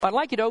I'd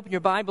like you to open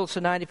your Bibles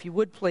tonight, if you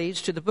would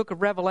please, to the book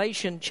of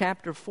Revelation,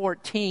 chapter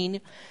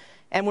 14.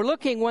 And we're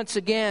looking once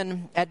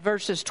again at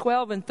verses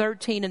 12 and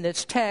 13 in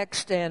this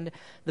text and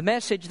the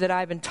message that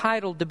I've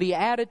entitled, The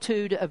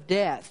Beatitude of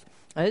Death.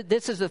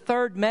 This is the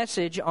third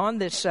message on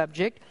this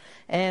subject,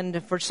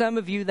 and for some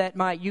of you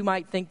you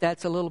might think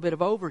that's a little bit of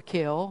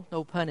overkill,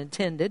 no pun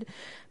intended.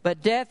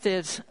 But death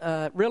is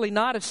really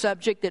not a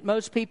subject that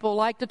most people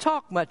like to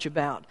talk much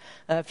about.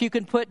 If you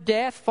can put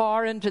death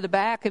far into the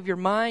back of your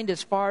mind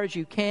as far as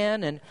you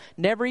can and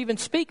never even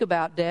speak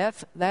about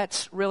death,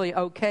 that's really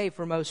okay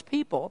for most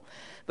people.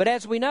 But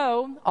as we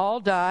know, all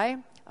die.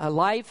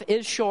 Life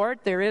is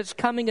short. There is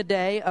coming a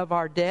day of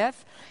our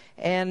death.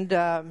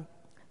 And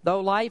though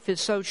life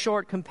is so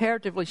short,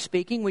 comparatively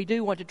speaking, we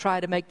do want to try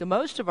to make the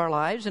most of our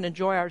lives and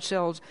enjoy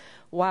ourselves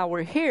while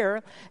we're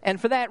here.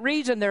 And for that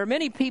reason, there are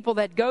many people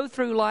that go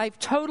through life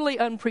totally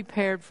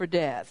unprepared for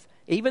death.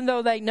 Even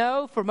though they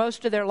know for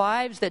most of their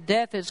lives that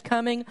death is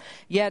coming,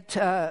 yet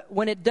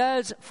when it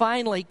does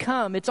finally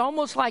come, it's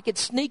almost like it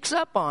sneaks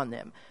up on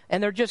them.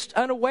 And they're just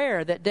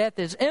unaware that death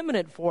is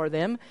imminent for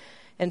them.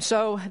 And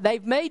so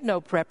they've made no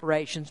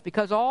preparations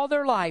because all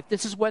their life,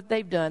 this is what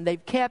they've done.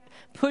 They've kept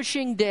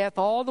pushing death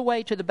all the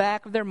way to the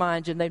back of their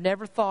minds, and they've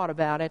never thought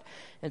about it.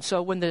 And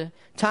so when the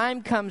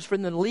time comes for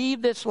them to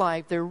leave this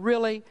life, they're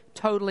really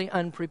totally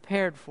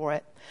unprepared for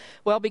it.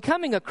 Well,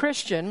 becoming a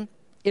Christian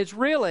is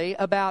really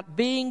about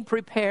being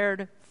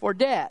prepared for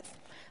death.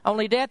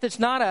 Only death is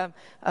not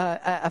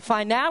a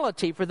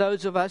finality for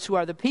those of us who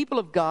are the people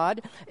of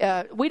God.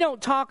 We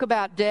don't talk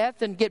about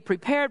death and get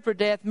prepared for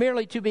death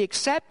merely to be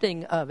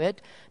accepting of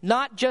it,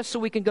 not just so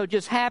we can go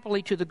just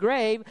happily to the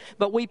grave,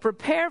 but we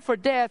prepare for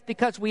death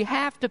because we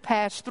have to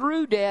pass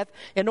through death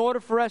in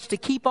order for us to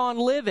keep on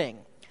living.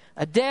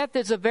 Death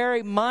is a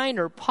very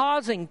minor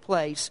pausing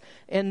place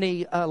in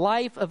the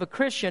life of a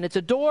Christian. It's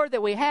a door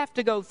that we have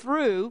to go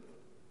through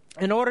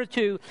in order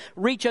to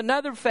reach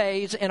another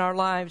phase in our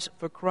lives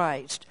for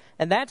Christ.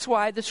 And that's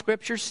why the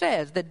Scripture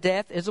says that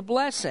death is a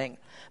blessing.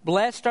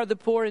 Blessed are the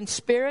poor in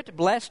spirit,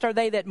 blessed are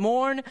they that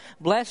mourn,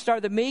 blessed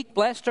are the meek,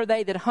 blessed are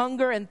they that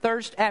hunger and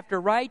thirst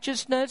after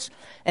righteousness.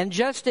 And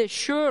just as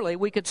surely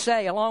we could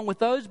say, along with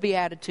those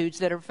Beatitudes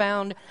that are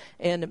found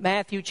in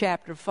Matthew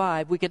chapter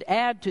 5, we could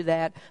add to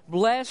that,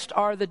 blessed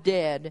are the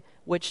dead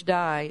which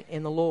die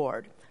in the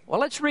Lord. Well,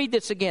 let's read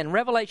this again.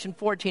 Revelation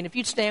 14. If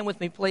you'd stand with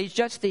me, please.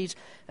 Just these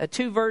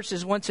two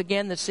verses once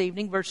again this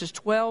evening, verses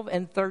 12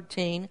 and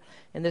 13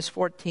 in this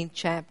 14th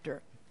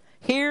chapter.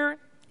 Here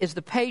is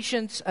the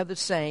patience of the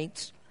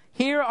saints.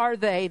 Here are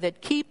they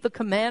that keep the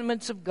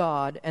commandments of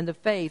God and the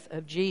faith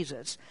of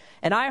Jesus.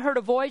 And I heard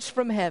a voice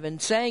from heaven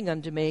saying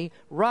unto me,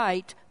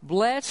 Write,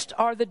 blessed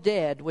are the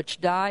dead which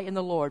die in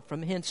the Lord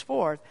from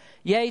henceforth.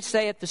 Yea,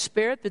 saith the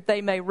Spirit, that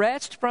they may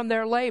rest from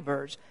their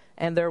labors,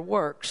 and their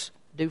works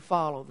do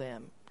follow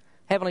them.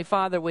 Heavenly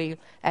Father, we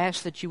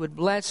ask that you would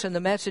bless in the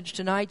message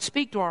tonight.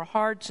 Speak to our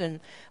hearts and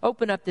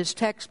open up this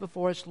text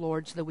before us,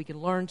 Lord, so that we can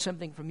learn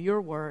something from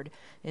your word.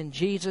 In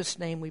Jesus'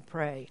 name we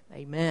pray.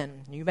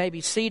 Amen. You may be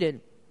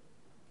seated.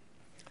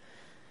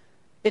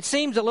 It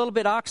seems a little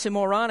bit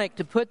oxymoronic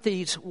to put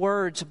these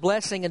words,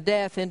 blessing and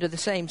death, into the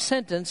same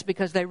sentence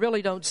because they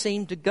really don't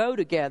seem to go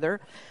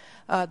together.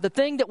 The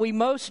thing that we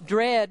most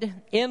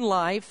dread in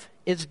life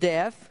is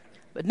death.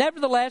 But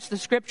nevertheless, the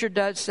Scripture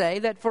does say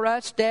that for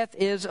us, death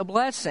is a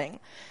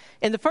blessing.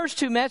 In the first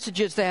two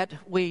messages that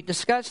we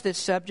discussed this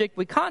subject,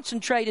 we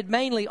concentrated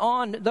mainly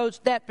on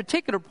that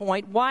particular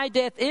point, why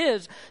death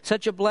is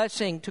such a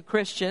blessing to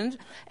Christians.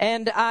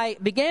 And I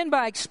began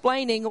by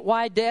explaining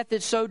why death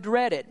is so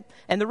dreaded.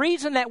 And the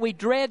reason that we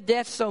dread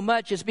death so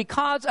much is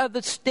because of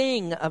the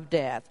sting of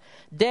death.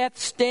 Death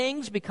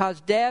stings because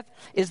death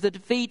is the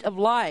defeat of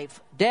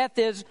life. Death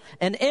is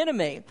an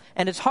enemy.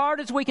 And as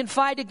hard as we can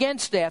fight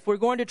against death, we're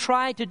going to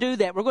try to do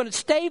that. We're going to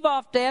stave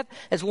off death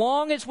as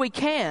long as we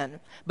can.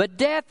 But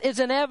death is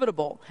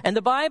inevitable. And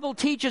the Bible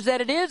teaches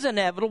that it is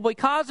inevitable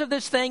because of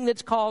this thing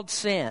that's called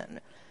sin.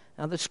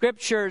 Now, the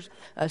Scriptures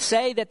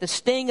say that the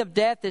sting of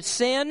death is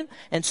sin.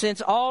 And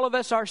since all of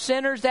us are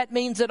sinners, that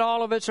means that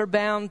all of us are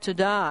bound to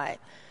die.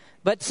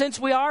 But since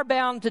we are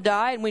bound to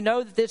die, and we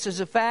know that this is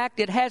a fact,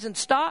 it hasn't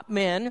stopped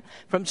men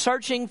from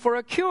searching for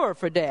a cure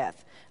for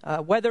death.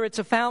 Whether it's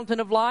a fountain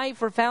of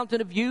life or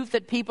fountain of youth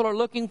that people are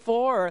looking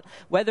for, or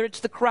whether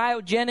it's the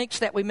cryogenics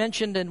that we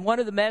mentioned in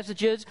one of the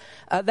messages,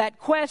 that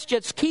quest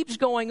just keeps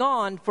going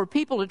on for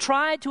people to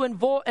try to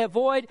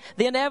avoid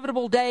the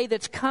inevitable day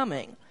that's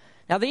coming.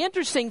 Now, the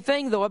interesting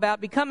thing, though, about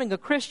becoming a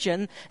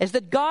Christian is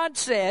that God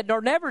said,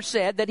 or never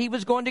said, that he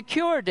was going to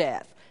cure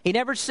death. He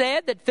never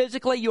said that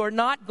physically you are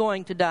not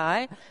going to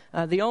die.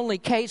 The only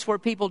case where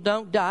people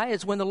don't die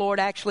is when the Lord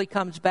actually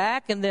comes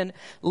back and then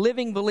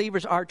living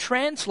believers are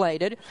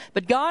translated.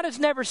 But God has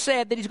never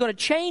said that he's going to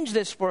change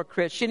this for a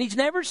Christian. He's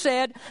never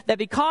said that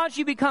because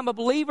you become a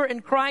believer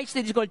in Christ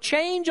that he's going to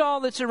change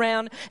all this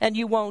around and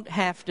you won't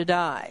have to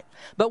die.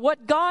 But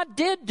what God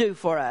did do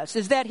for us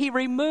is that he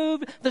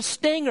removed the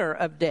stinger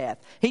of death.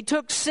 He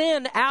took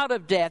sin out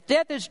of death.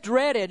 Death is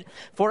dreaded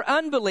for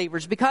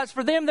unbelievers because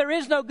for them there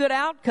is no good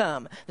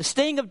outcome. The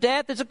sting of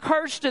death is a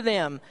curse to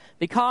them,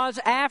 because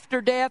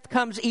after death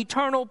comes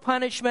eternal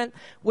punishment,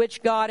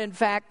 which God in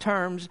fact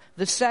terms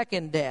the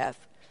second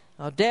death.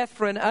 Death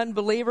for an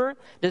unbeliever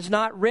does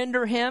not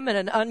render him in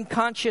an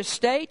unconscious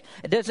state.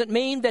 It doesn't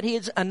mean that he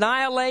is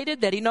annihilated,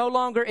 that he no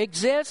longer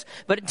exists,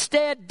 but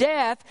instead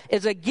death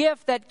is a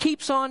gift that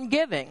keeps on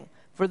giving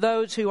for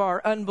those who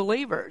are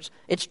unbelievers.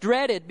 It's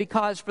dreaded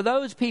because for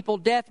those people,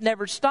 death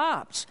never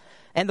stops.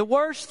 And the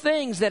worst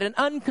things that an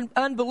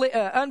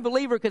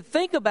unbeliever could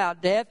think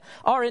about death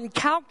are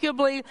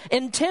incalculably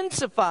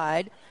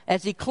intensified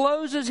as he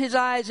closes his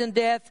eyes in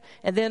death,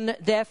 and then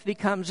death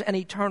becomes an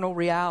eternal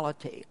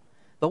reality.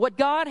 But what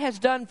God has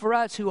done for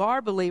us who are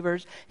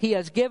believers, He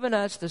has given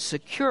us the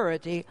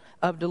security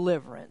of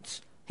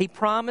deliverance. He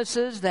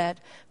promises that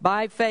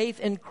by faith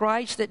in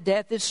Christ that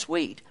death is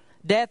sweet.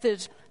 Death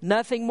is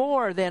nothing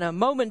more than a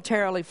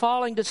momentarily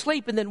falling to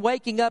sleep and then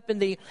waking up in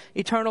the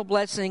eternal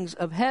blessings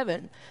of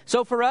heaven.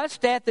 So for us,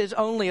 death is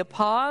only a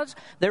pause.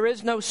 There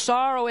is no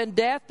sorrow in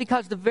death,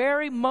 because the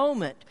very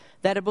moment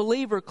that a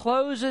believer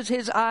closes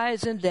his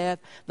eyes in death,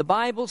 the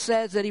Bible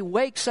says that he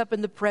wakes up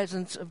in the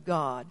presence of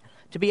God.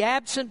 To be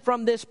absent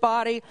from this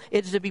body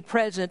is to be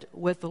present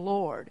with the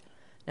Lord.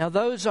 Now,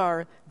 those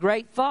are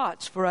great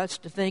thoughts for us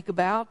to think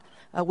about.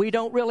 We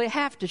don't really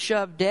have to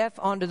shove death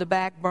onto the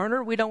back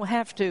burner. We don't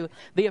have to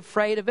be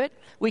afraid of it.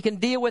 We can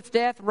deal with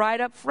death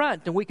right up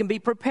front, and we can be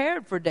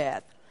prepared for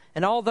death.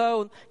 And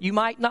although you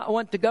might not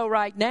want to go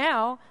right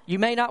now, you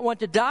may not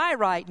want to die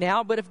right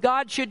now, but if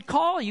God should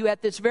call you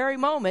at this very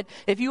moment,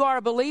 if you are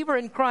a believer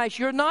in Christ,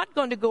 you're not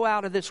going to go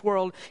out of this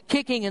world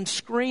kicking and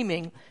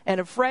screaming and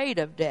afraid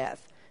of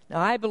death. Now,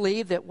 I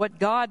believe that what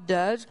God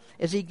does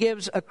is He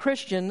gives a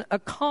Christian a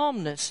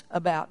calmness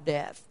about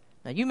death.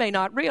 Now, you may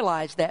not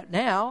realize that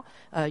now.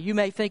 You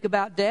may think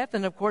about death,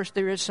 and of course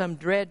there is some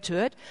dread to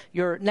it.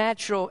 Your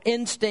natural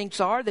instincts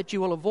are that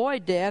you will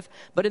avoid death,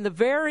 but in the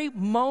very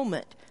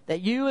moment that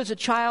you as a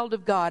child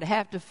of God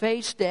have to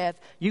face death,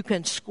 you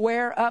can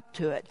square up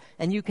to it,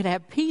 and you can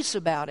have peace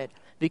about it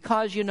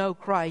because you know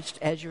Christ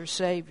as your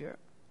Savior.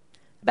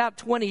 About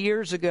 20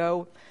 years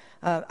ago,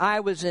 I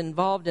was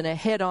involved in a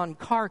head-on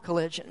car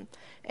collision.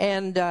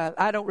 And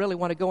I don't really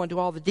want to go into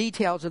all the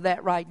details of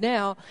that right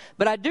now.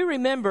 But I do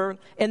remember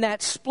in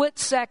that split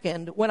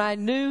second when I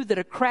knew that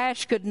a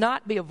crash could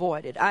not be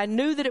avoided. I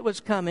knew that it was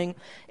coming.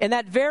 In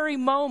that very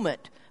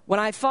moment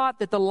when I thought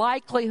that the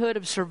likelihood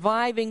of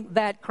surviving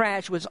that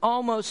crash was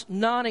almost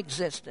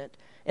non-existent,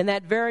 in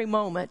that very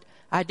moment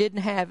I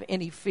didn't have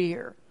any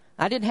fear.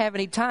 I didn't have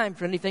any time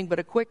for anything but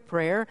a quick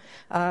prayer.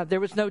 There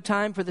was no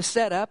time for the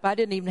setup. I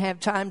didn't even have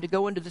time to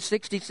go into the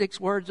 66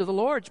 words of the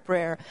Lord's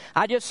Prayer.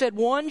 I just said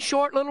one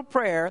short little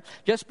prayer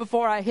just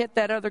before I hit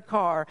that other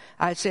car.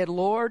 I said,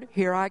 "Lord,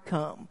 here I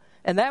come."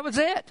 And that was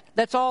it.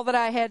 That's all that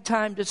I had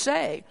time to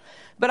say.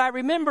 But I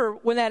remember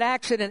when that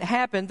accident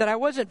happened that I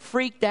wasn't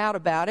freaked out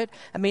about it.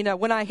 I mean,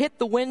 when I hit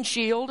the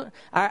windshield,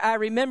 I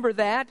remember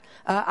that.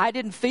 I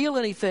didn't feel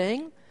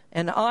anything.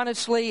 And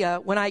honestly,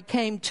 when I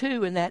came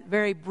to in that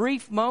very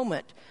brief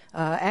moment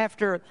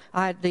after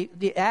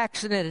the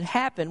accident had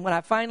happened, when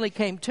I finally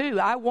came to,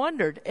 I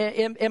wondered,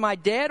 am I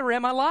dead or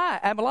am I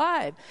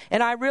alive?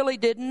 And I really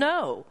didn't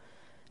know.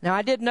 Now,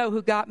 I didn't know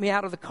who got me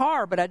out of the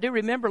car, but I do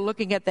remember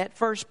looking at that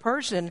first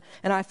person,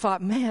 and I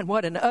thought, man,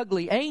 what an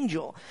ugly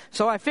angel.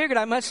 So I figured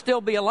I must still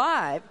be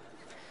alive.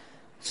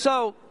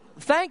 So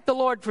thank the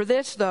Lord for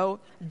this, though.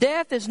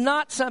 Death is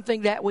not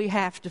something that we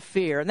have to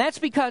fear. And that's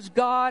because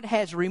God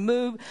has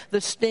removed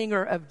the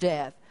stinger of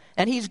death.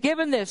 And He's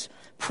given this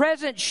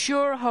present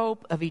sure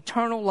hope of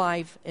eternal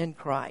life in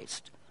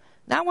Christ.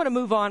 Now I want to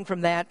move on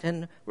from that,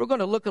 and we're going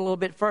to look a little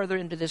bit further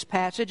into this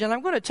passage. And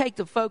I'm going to take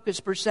the focus,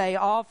 per se,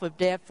 off of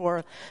death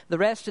for the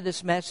rest of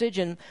this message.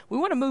 And we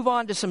want to move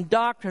on to some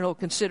doctrinal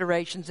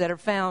considerations that are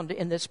found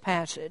in this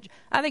passage.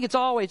 I think it's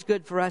always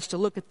good for us to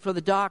look for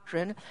the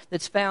doctrine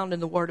that's found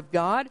in the Word of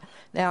God.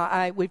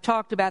 Now, we've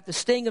talked about the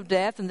sting of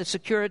death and the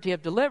security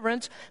of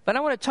deliverance. But I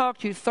want to talk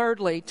to you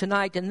thirdly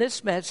tonight in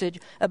this message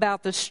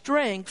about the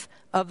strength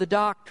of the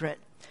doctrine.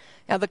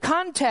 Now, the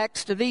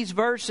context of these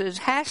verses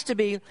has to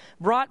be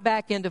brought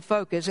back into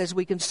focus as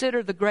we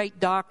consider the great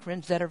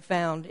doctrines that are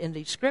found in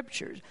these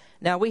scriptures.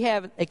 Now, we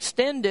have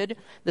extended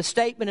the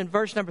statement in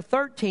verse number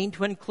 13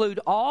 to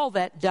include all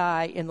that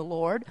die in the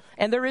Lord,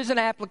 and there is an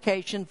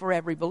application for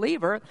every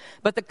believer.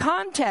 But the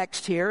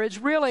context here is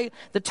really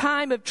the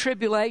time of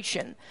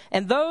tribulation.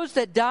 And those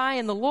that die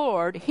in the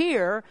Lord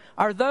here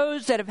are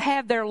those that have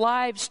had their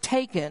lives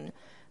taken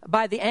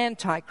by the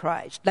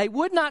Antichrist. They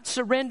would not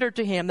surrender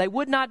to him. They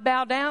would not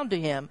bow down to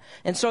him.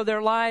 And so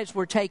their lives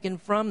were taken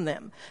from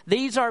them.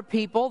 These are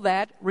people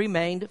that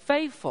remained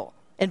faithful.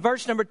 In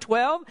verse number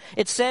 12,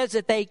 it says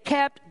that they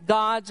kept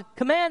God's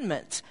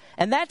commandments.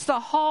 And that's the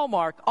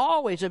hallmark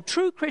always of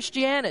true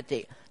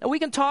Christianity. Now, we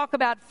can talk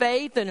about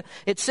faith in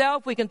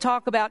itself. We can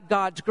talk about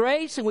God's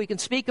grace, and we can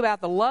speak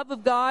about the love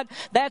of God.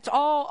 That's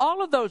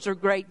all of those are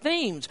great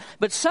themes.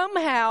 But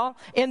somehow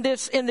in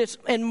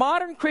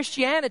modern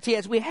Christianity,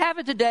 as we have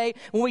it today,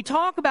 when we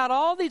talk about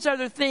all these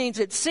other things,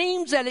 it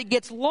seems that it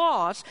gets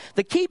lost.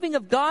 The keeping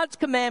of God's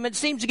commandments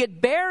seems to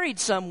get buried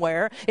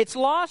somewhere. It's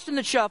lost in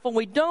the shuffle, and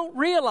we don't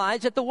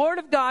realize that the Word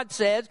of God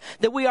says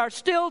that we are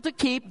still to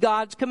keep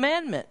God's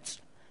commandments.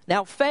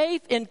 Now,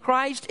 faith in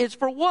Christ is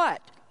for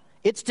what?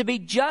 It's to be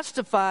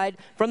justified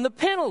from the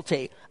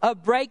penalty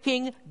of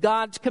breaking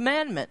God's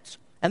commandments.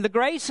 And the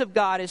grace of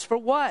God is for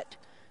what?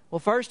 Well,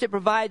 first, it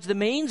provides the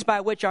means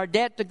by which our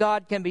debt to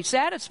God can be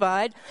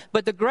satisfied,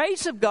 but the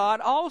grace of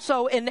God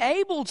also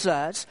enables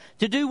us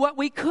to do what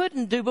we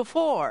couldn't do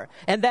before,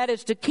 and that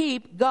is to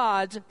keep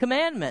God's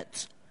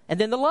commandments. And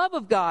then the love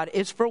of God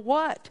is for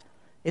what?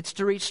 It's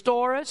to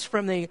restore us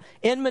from the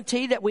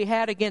enmity that we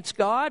had against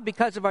God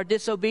because of our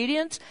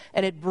disobedience,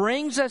 and it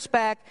brings us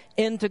back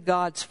into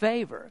God's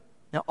favor.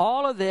 Now,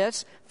 all of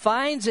this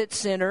finds its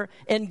center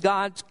in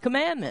God's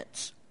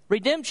commandments.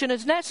 Redemption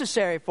is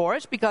necessary for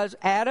us because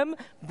Adam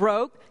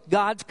broke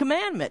God's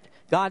commandment.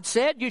 God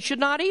said, you should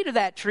not eat of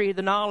that tree,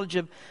 the knowledge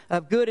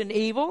of good and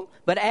evil,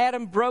 but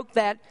Adam broke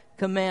that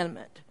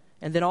commandment.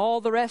 And then all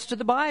the rest of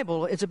the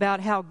Bible is about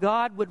how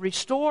God would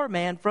restore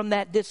man from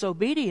that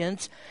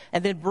disobedience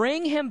and then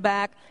bring him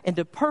back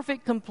into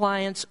perfect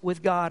compliance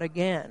with God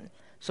again.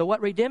 So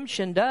what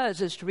redemption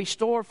does is to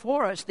restore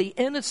for us the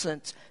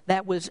innocence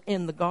that was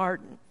in the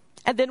garden.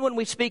 And then when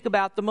we speak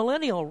about the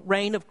millennial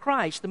reign of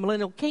Christ, the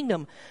millennial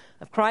kingdom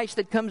of Christ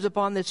that comes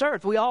upon this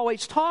earth, we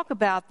always talk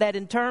about that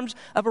in terms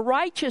of a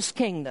righteous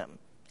kingdom.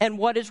 And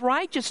what is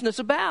righteousness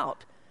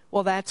about?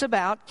 Well, that's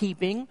about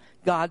keeping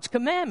God's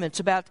commandments.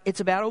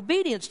 It's about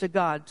obedience to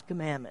God's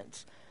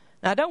commandments.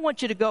 Now, I don't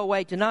want you to go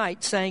away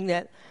tonight saying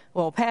that,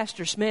 well,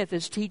 Pastor Smith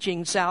is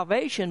teaching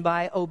salvation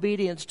by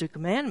obedience to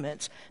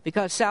commandments,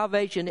 because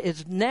salvation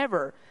is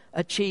never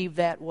achieved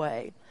that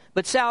way.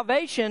 But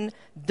salvation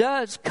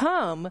does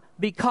come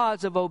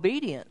because of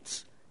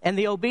obedience. And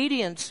the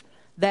obedience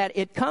that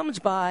it comes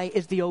by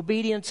is the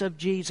obedience of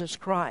Jesus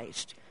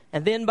Christ.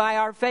 And then by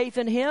our faith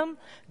in Him,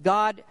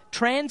 God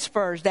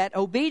transfers that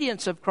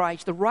obedience of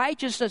Christ, the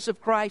righteousness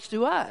of Christ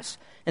to us.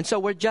 And so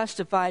we're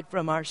justified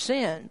from our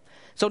sin.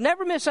 So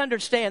never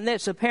misunderstand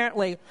this,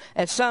 apparently,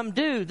 as some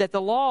do, that the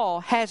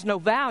law has no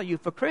value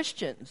for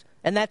Christians.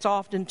 And that's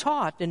often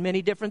taught in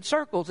many different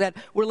circles, that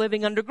we're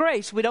living under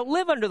grace. We don't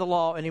live under the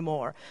law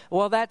anymore.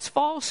 Well, that's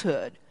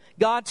falsehood.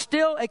 God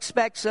still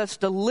expects us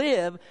to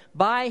live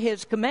by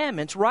His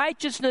commandments.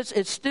 Righteousness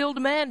is still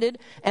demanded,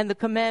 and the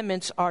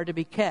commandments are to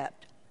be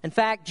kept. In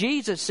fact,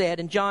 Jesus said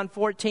in John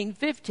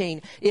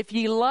 14:15, if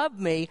ye love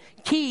me,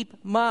 keep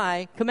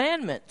my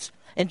commandments.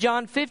 In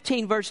John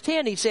 15, verse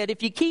 10, He said,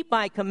 if ye keep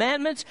my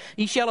commandments,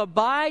 ye shall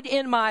abide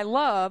in my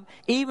love,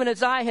 even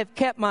as I have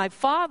kept my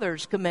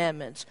Father's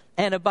commandments,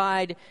 and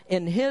abide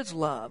in His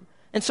love.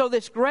 And so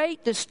this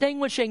great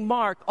distinguishing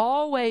mark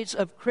always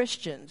of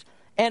Christians,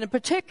 and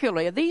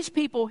particularly of these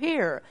people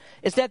here,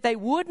 is that they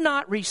would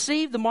not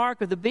receive the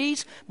mark of the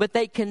beast, but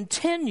they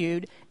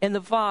continued in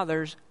the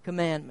Father's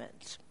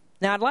commandments.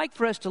 Now, I'd like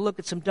for us to look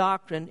at some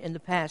doctrine in the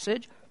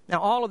passage. Now,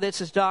 all of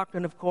this is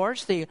doctrine, of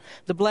course, the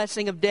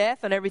blessing of death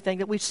and everything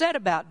that we've said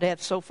about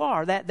death so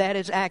far. That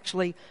is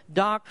actually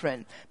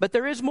doctrine. But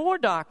there is more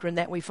doctrine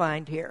that we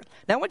find here.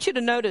 Now, I want you to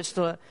notice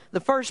the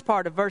first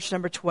part of verse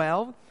number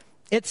 12.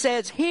 It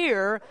says,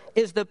 here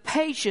is the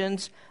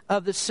patience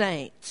of the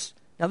saints.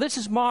 Now, this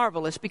is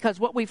marvelous because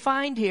what we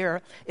find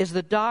here is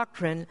the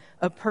doctrine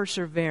of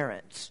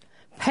perseverance.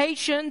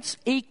 Patience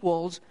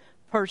equals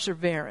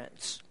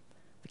perseverance.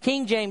 The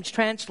King James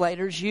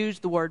translators use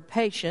the word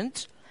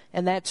patience,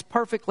 and that's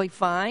perfectly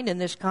fine in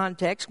this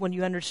context when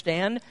you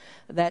understand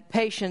that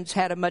patience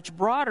had a much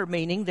broader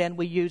meaning than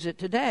we use it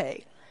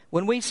today.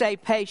 When we say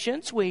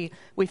patience, we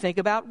think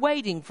about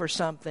waiting for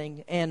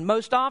something. And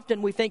most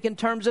often we think in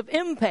terms of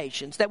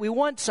impatience, that we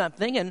want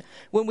something, and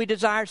when we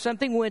desire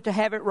something, we want to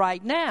have it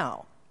right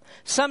now.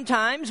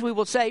 Sometimes we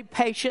will say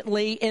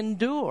patiently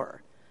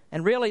endure.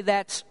 And really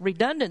that's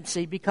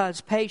redundancy,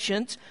 because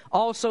patience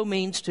also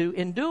means to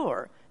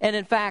endure. And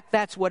in fact,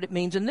 that's what it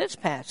means in this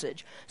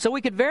passage. So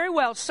we could very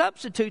well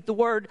substitute the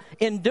word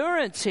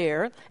endurance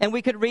here, and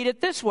we could read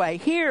it this way.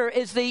 Here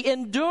is the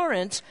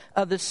endurance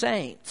of the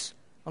saints.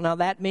 Well, now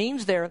that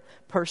means their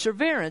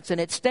perseverance,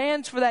 and it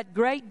stands for that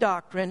great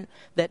doctrine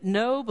that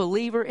no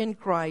believer in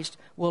Christ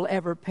will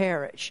ever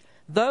perish.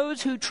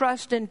 Those who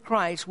trust in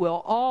Christ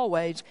will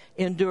always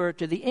endure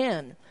to the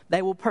end.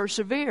 They will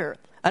persevere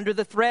under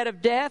the threat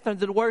of death,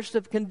 under the worst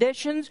of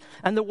conditions,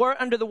 and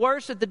under the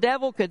worst that the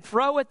devil could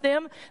throw at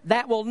them.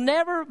 That will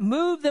never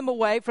move them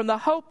away from the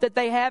hope that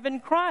they have in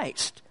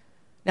Christ.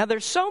 Now,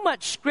 there's so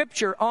much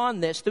scripture on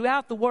this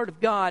throughout the Word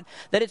of God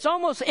that it's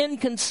almost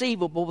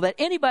inconceivable that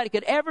anybody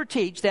could ever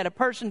teach that a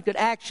person could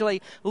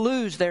actually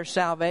lose their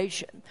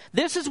salvation.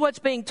 This is what's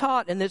being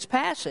taught in this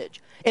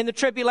passage. In the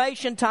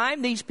tribulation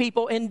time, these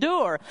people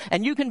endure.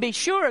 And you can be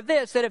sure of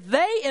this, that if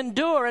they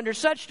endure under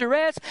such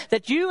duress,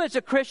 that you as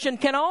a Christian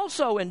can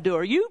also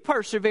endure. You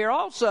persevere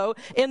also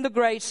in the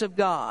grace of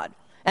God.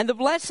 And the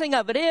blessing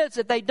of it is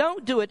that they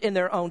don't do it in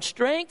their own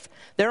strength.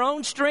 Their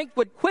own strength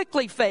would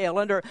quickly fail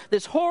under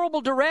this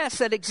horrible duress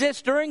that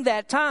exists during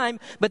that time,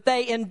 but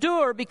they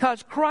endure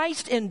because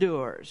Christ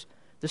endures.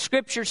 The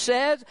Scripture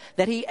says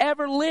that He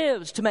ever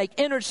lives to make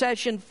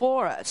intercession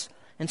for us.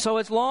 And so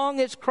as long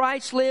as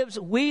Christ lives,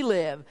 we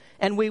live,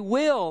 and we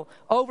will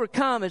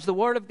overcome, as the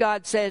Word of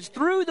God says,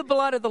 through the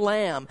blood of the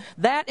Lamb.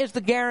 That is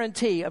the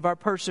guarantee of our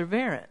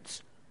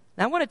perseverance.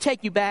 Now, I want to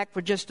take you back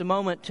for just a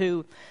moment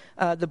to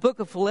the book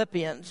of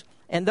Philippians.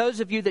 And those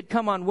of you that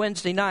come on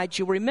Wednesday nights,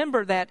 you'll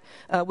remember that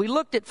we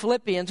looked at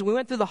Philippians, and we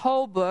went through the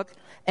whole book,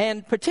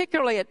 and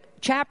particularly at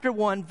chapter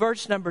 1,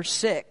 verse number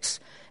 6.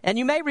 And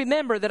you may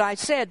remember that I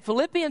said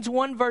Philippians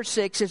 1 verse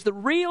 6 is the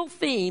real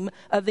theme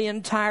of the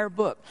entire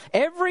book.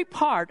 Every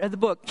part of the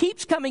book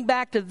keeps coming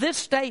back to this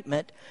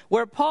statement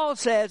where Paul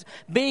says,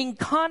 being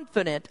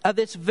confident of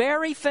this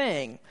very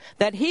thing,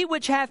 that he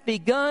which hath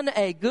begun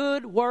a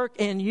good work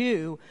in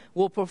you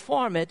will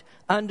perform it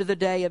unto the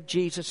day of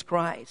Jesus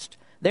Christ.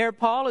 There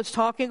Paul is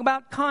talking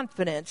about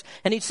confidence,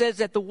 and he says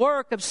that the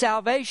work of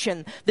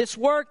salvation, this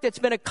work that's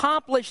been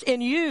accomplished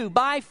in you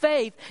by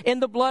faith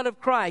in the blood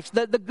of Christ,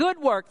 the good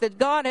work that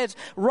God has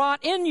wrought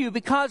in you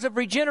because of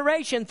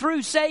regeneration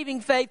through saving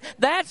faith,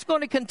 that's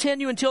going to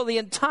continue until the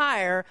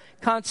entire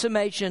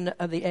consummation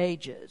of the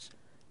ages.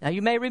 Now,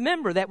 you may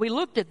remember that we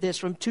looked at this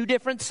from two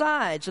different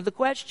sides of the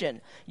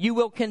question. You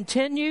will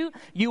continue,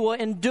 you will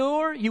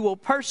endure, you will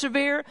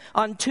persevere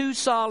on two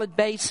solid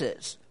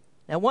bases.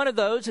 Now, one of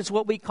those is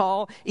what we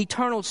call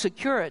eternal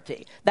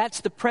security.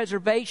 That's the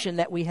preservation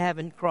that we have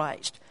in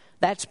Christ.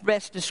 That's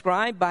best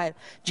described by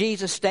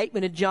Jesus'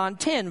 statement in John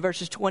 10,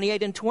 verses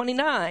 28 and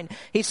 29.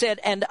 He said,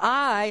 and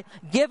I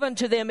give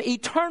unto them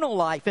eternal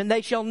life, and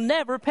they shall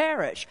never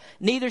perish.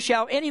 Neither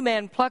shall any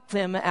man pluck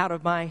them out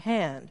of my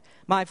hand.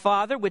 My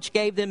Father, which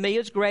gave them me,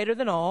 is greater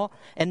than all,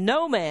 and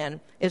no man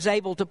is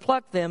able to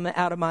pluck them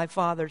out of my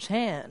Father's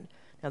hand.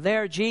 Now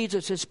there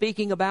Jesus is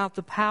speaking about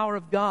the power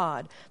of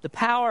God, the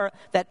power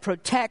that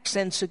protects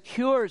and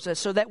secures us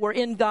so that we're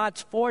in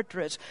God's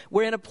fortress.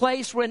 We're in a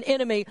place where an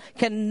enemy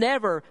can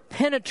never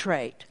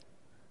penetrate.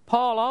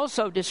 Paul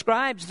also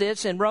describes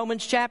this in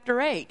Romans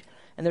chapter 8.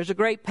 And there's a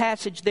great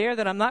passage there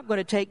that I'm not going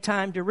to take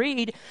time to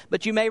read,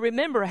 but you may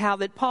remember how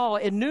that Paul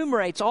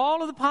enumerates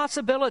all of the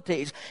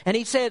possibilities. And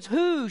he says,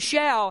 who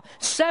shall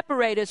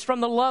separate us from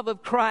the love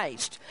of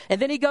Christ? And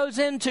then he goes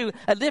into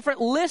a different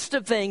list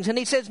of things. And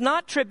he says,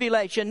 not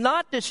tribulation,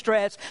 not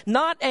distress,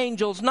 not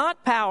angels,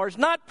 not powers,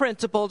 not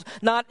principles,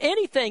 not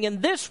anything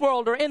in this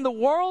world or in the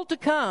world to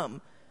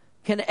come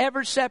can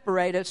ever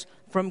separate us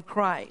from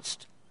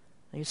Christ.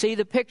 You see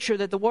the picture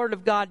that the Word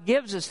of God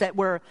gives us, that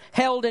we're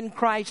held in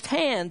Christ's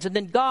hands, and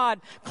then God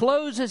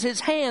closes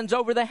His hands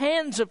over the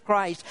hands of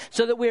Christ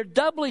so that we're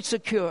doubly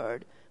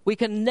secured. We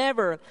can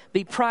never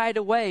be pried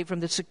away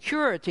from the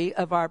security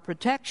of our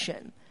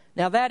protection.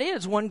 Now that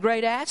is one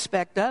great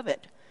aspect of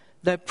it,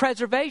 the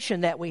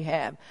preservation that we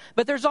have.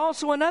 But there's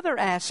also another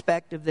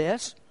aspect of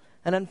this,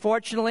 and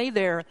unfortunately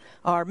there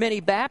are many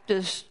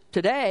Baptists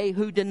today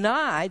who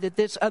deny that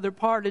this other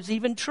part is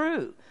even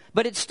true.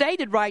 But it's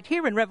stated right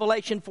here in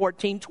Revelation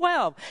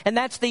 14:12, and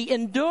that's the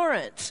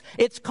endurance.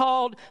 It's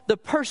called the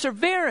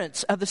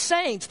perseverance of the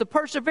saints, the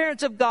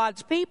perseverance of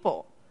God's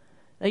people.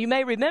 Now, you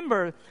may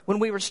remember when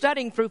we were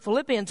studying through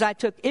Philippians, I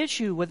took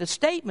issue with a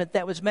statement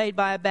that was made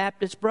by a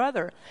Baptist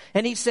brother.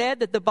 And he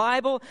said that the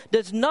Bible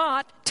does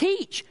not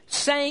teach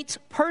saints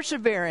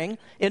persevering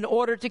in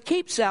order to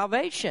keep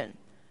salvation.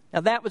 Now,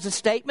 that was a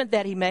statement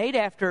that he made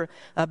after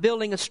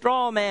building a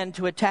straw man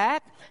to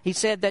attack. He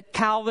said that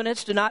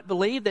Calvinists do not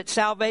believe that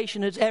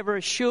salvation is ever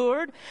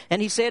assured.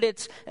 And he said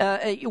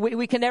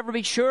we can never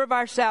be sure of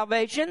our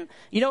salvation.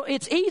 You know,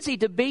 it's easy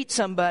to beat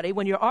somebody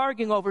when you're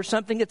arguing over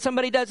something that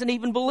somebody doesn't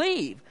even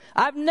believe.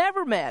 I've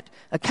never met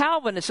a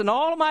Calvinist in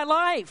all of my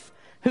life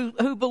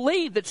who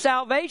believed that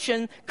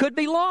salvation could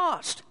be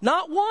lost.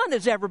 Not one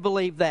has ever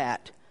believed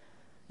that.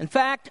 In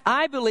fact,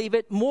 I believe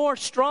it more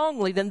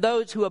strongly than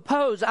those who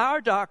oppose our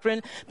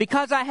doctrine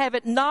because I have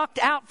it knocked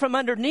out from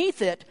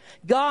underneath it,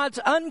 God's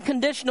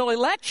unconditional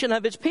election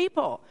of His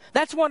people.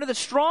 That's one of the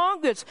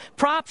strongest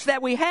props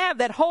that we have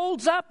that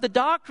holds up the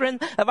doctrine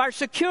of our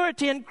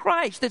security in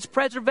Christ, this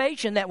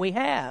preservation that we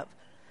have.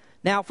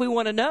 Now, if we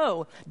want to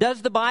know,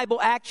 does the Bible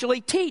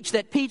actually teach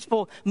that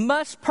people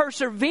must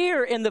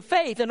persevere in the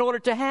faith in order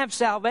to have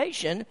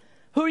salvation?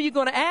 Who are you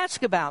going to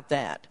ask about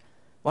that?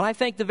 Well, I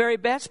think the very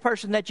best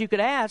person that you could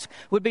ask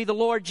would be the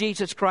Lord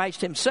Jesus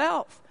Christ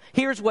Himself.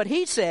 Here's what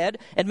He said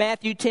in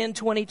Matthew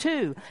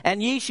 10:22.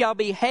 And ye shall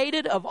be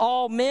hated of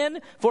all men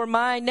for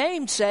my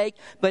name's sake,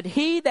 but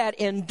he that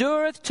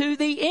endureth to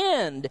the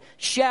end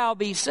shall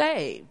be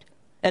saved.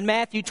 In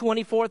Matthew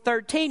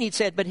 24:13, he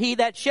said, but he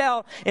that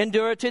shall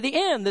endure to the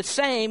end, the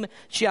same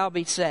shall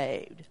be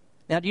saved.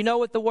 Now, do you know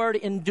what the word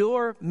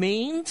endure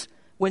means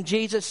when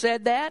Jesus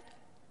said that?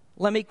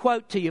 Let me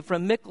quote to you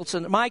from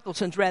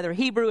Michelson's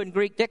Hebrew and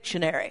Greek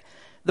dictionary.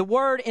 The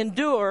word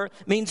endure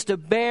means to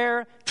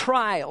bear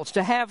trials,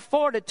 to have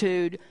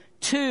fortitude,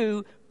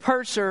 to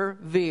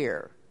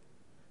persevere.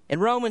 In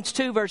Romans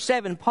 2, verse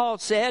 7, Paul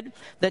said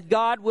that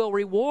God will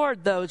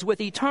reward those with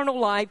eternal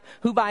life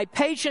who by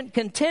patient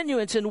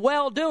continuance in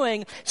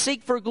well-doing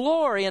seek for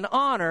glory and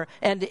honor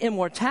and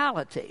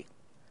immortality.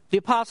 The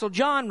Apostle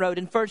John wrote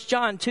in 1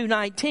 John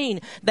 2:19,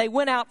 they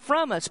went out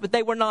from us, but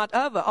they were not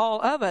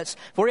all of us.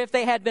 For if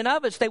they had been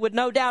of us, they would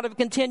no doubt have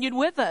continued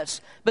with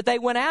us. But they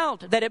went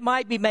out, that it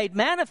might be made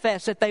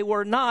manifest that they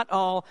were not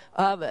all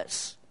of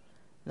us.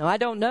 Now, I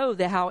don't know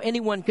how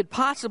anyone could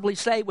possibly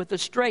say with a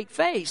straight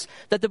face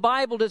that the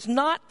Bible does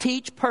not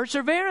teach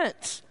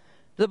perseverance.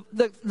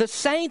 The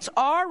saints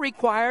are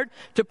required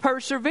to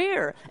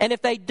persevere. And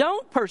if they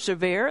don't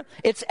persevere,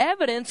 it's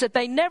evidence that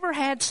they never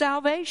had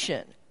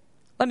salvation.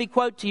 Let me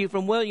quote to you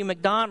from William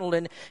MacDonald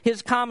in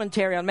his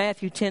commentary on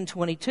Matthew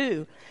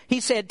 10:22. He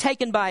said,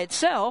 taken by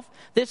itself,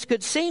 this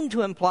could seem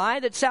to imply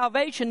that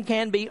salvation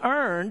can be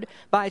earned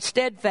by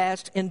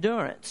steadfast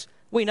endurance.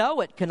 We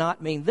know it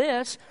cannot mean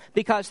this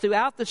because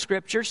throughout the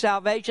Scripture,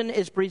 salvation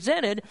is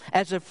presented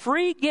as a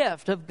free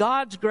gift of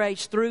God's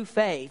grace through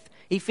faith.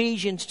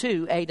 Ephesians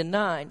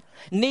 2:8-9.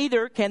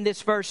 Neither can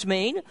this verse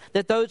mean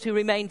that those who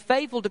remain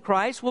faithful to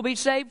Christ will be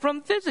saved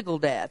from physical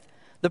death.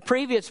 The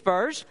previous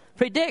verse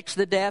predicts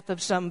the death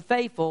of some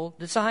faithful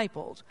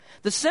disciples.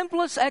 The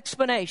simplest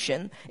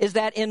explanation is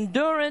that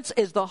endurance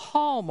is the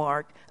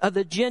hallmark of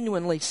the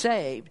genuinely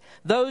saved.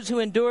 Those who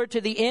endure to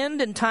the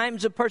end in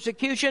times of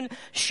persecution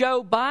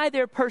show by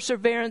their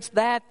perseverance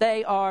that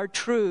they are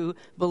true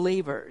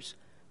believers.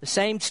 The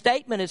same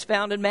statement is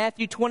found in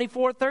Matthew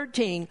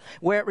 24:13,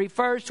 where it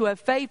refers to a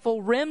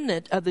faithful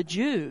remnant of the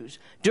Jews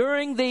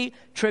during the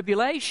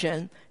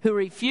tribulation who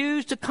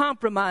refused to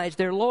compromise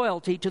their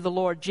loyalty to the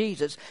Lord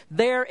Jesus.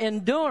 Their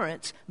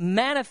endurance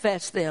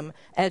manifests them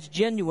as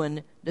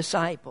genuine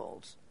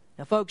disciples.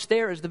 Now, folks,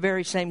 there is the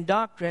very same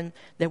doctrine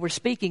that we're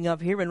speaking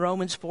of here in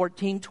Romans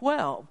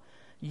 14:12.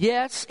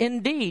 Yes,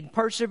 indeed,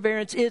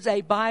 perseverance is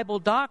a Bible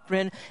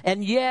doctrine,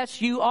 and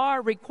yes, you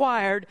are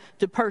required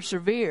to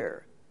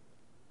persevere.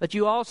 But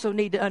you also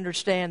need to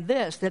understand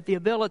this, that the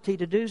ability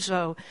to do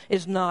so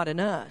is not in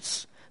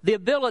us. The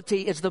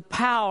ability is the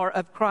power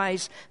of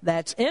Christ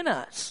that's in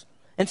us.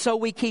 And so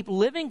we keep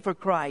living for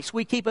Christ.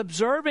 We keep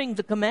observing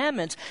the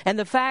commandments. And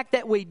the fact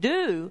that we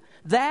do,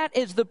 that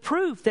is the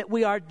proof that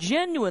we are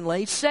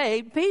genuinely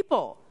saved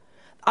people.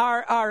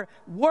 Our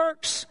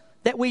works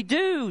that we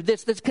do,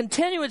 this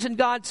continuance in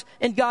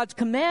God's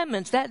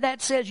commandments,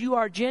 that says you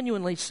are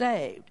genuinely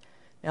saved.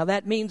 Now,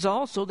 that means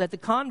also that the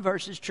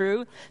converse is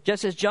true,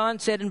 just as John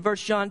said in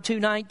 1 John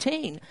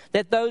 2:19,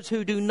 that those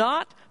who do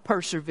not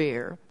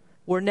persevere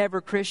were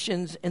never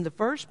Christians in the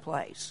first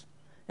place.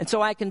 And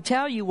so I can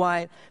tell you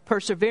why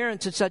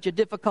perseverance is such a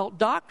difficult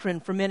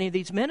doctrine for many of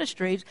these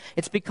ministries.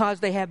 It's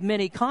because they have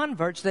many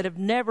converts that have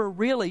never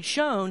really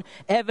shown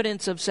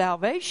evidence of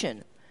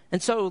salvation.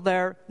 And so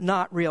they're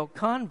not real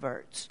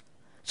converts.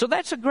 So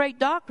that's a great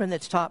doctrine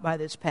that's taught by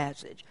this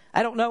passage.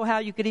 I don't know how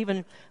you could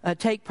even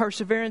take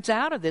perseverance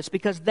out of this,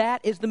 because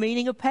that is the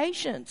meaning of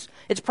patience.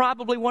 It's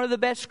probably one of the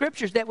best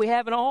scriptures that we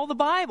have in all the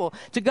Bible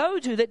to go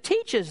to that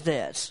teaches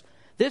this.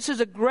 This is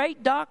a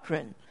great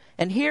doctrine.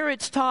 And here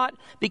it's taught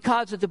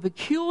because of the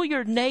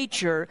peculiar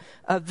nature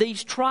of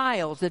these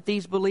trials that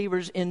these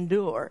believers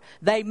endure.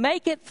 They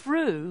make it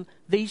through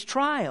these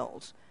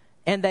trials.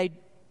 And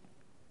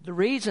the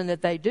reason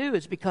that they do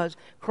is because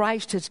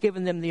Christ has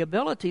given them the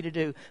ability to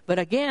do. But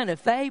again,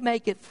 if they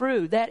make it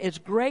through, that is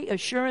great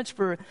assurance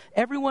for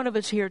every one of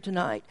us here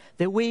tonight,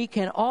 that we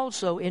can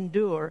also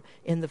endure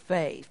in the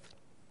faith.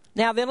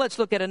 Now then, let's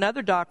look at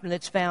another doctrine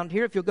that's found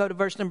here. If you'll go to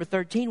verse number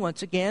 13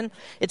 once again,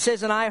 it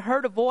says, "And I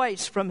heard a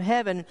voice from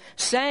heaven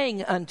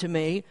saying unto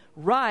me,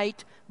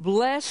 Write,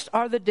 blessed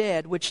are the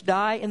dead which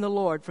die in the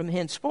Lord from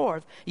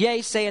henceforth.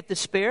 Yea, saith the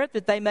Spirit,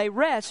 that they may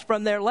rest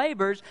from their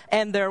labors,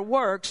 and their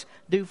works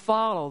do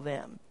follow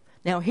them."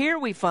 Now here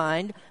we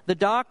find the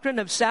doctrine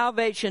of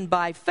salvation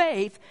by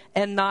faith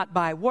and not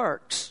by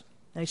works.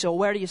 Now, so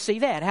where do you see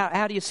that?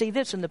 How do you see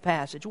this in the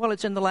passage? Well,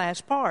 it's in the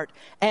last part.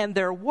 And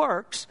their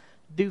works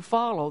do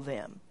follow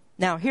them.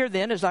 Now here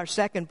then is our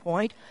second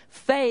point.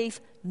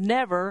 Faith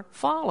never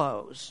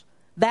follows.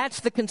 That's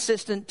the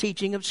consistent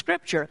teaching of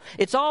Scripture.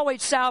 It's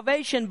always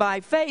salvation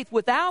by faith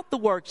without the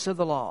works of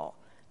the law.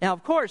 Now,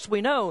 of course, we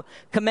know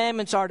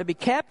commandments are to be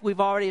kept. We've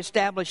already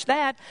established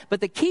that.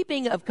 But the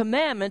keeping of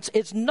commandments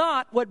is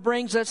not what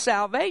brings us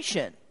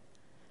salvation.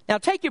 Now,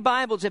 take your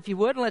Bibles, if you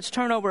would, and let's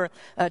turn over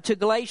to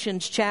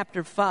Galatians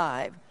chapter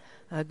 5.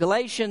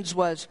 Galatians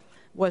was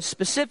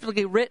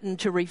specifically written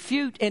to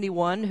refute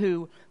anyone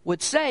who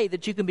would say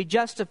that you can be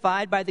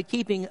justified by the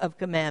keeping of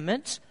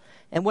commandments.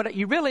 And what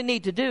you really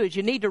need to do is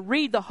you need to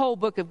read the whole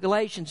book of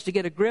Galatians to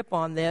get a grip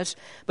on this.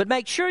 But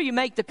make sure you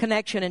make the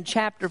connection in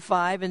chapter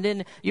 5, and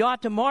then you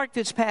ought to mark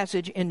this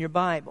passage in your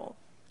Bible.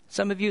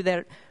 Some of you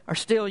that are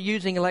still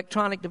using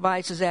electronic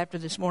devices after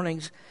this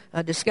morning's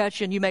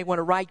discussion, you may want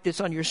to write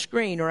this on your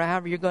screen or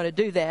however you're going to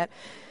do that.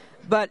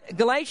 But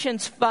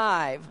Galatians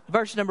 5,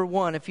 verse number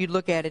 1, if you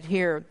look at it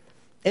here,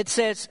 it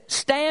says,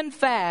 "Stand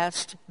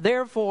fast,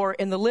 therefore,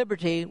 in the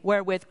liberty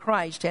wherewith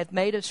Christ hath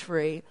made us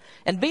free,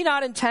 and be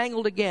not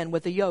entangled again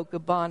with the yoke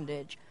of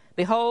bondage.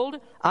 Behold,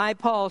 I,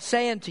 Paul,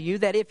 say unto you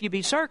that if you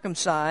be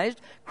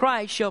circumcised,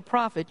 Christ shall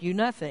profit you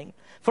nothing.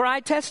 For I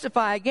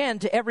testify again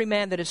to every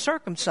man that is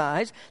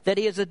circumcised, that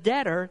he is a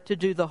debtor to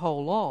do the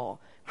whole law.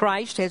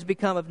 Christ has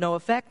become of no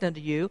effect unto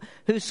you.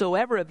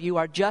 Whosoever of you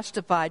are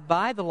justified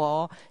by the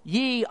law,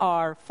 ye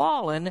are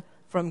fallen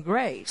from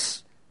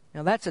grace."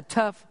 Now that's a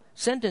tough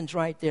sentence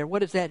right there. What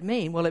does that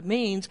mean? Well, it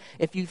means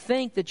if you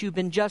think that you've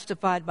been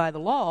justified by the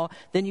law,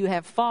 then you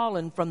have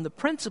fallen from the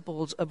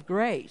principles of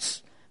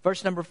grace.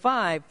 Verse number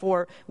 5,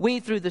 "For we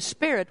through the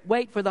Spirit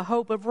wait for the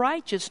hope of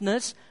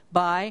righteousness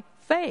by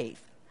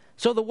faith."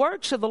 So the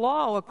works of the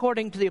law,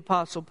 according to the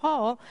Apostle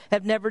Paul,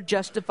 have never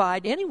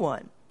justified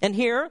anyone. And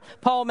here,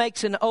 Paul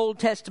makes an Old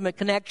Testament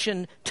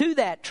connection to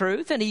that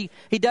truth, and he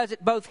does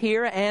it both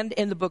here and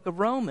in the book of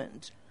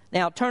Romans.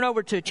 Now, turn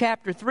over to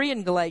chapter 3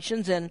 in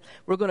Galatians, and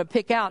we're going to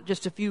pick out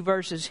just a few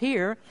verses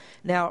here.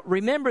 Now,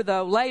 remember,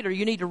 though, later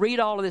you need to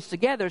read all of this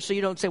together so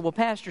you don't say, well,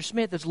 Pastor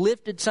Smith has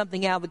lifted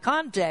something out of the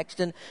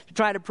context and to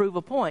try to prove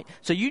a point.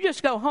 So you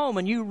just go home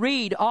and you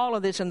read all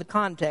of this in the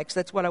context.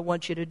 That's what I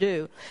want you to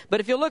do.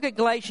 But if you look at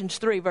Galatians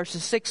 3,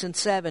 verses 6 and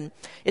 7,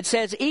 it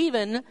says,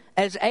 "Even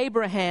as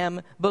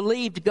Abraham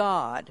believed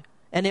God,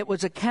 and it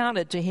was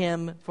accounted to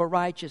him for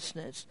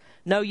righteousness.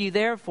 Know ye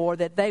therefore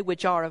that they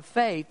which are of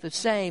faith, the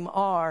same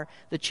are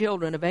the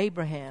children of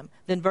Abraham."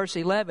 Then verse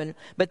 11,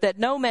 "But that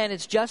no man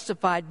is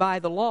justified by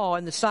the law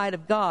in the sight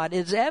of God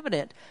is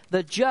evident.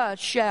 The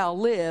just shall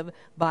live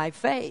by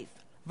faith."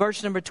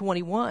 Verse number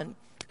 21,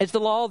 "Is the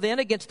law then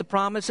against the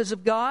promises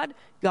of God?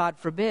 God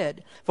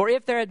forbid. For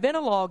if there had been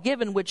a law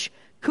given which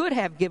could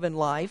have given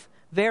life,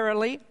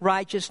 verily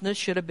righteousness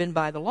should have been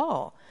by the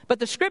law. But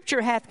the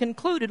Scripture hath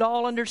concluded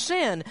all under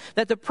sin,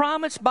 that the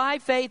promise by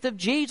faith of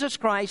Jesus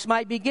Christ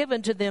might be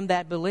given to them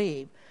that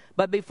believe.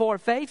 But before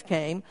faith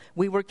came,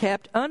 we were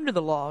kept under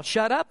the law,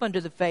 shut up unto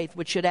the faith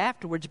which should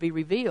afterwards be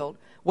revealed.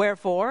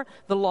 Wherefore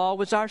the law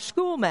was our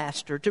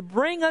schoolmaster, to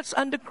bring us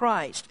unto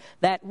Christ,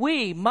 that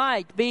we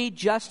might be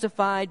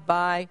justified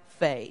by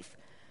faith.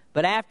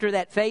 But after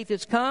that faith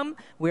is come,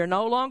 we are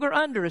no longer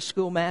under a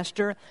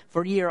schoolmaster,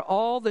 for ye are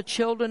all the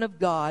children of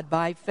God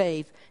by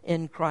faith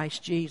in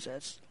Christ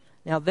Jesus."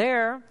 Now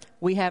there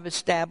we have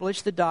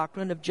established the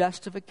doctrine of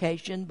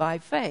justification by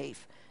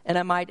faith. And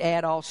I might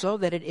add also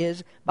that it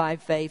is by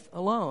faith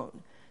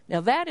alone. Now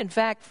that, in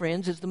fact,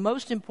 friends, is the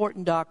most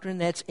important doctrine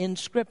that's in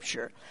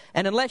Scripture.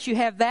 And unless you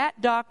have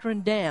that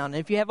doctrine down,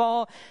 if you have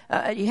all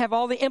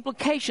the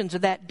implications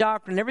of that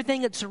doctrine,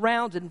 everything that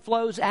surrounds it and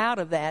flows out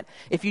of that,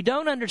 if you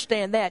don't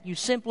understand that, you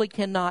simply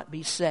cannot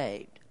be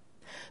saved.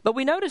 But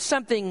we notice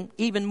something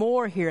even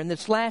more here in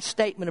this last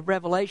statement of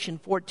Revelation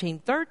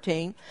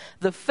 14:13.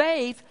 The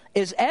faith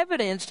is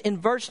evidenced in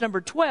verse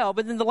number 12,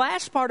 and then the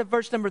last part of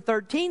verse number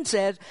 13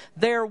 says,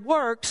 "Their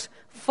works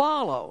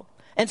follow."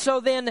 And so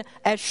then,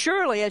 as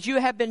surely as you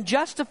have been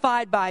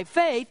justified by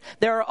faith,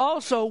 there are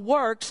also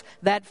works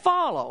that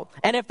follow.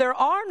 And if there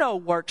are no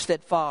works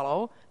that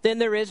follow, then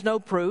there is no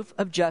proof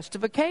of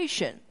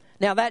justification.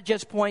 Now that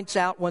just points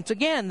out once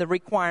again the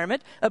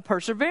requirement of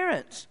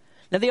perseverance.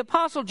 Now, the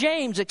Apostle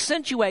James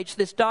accentuates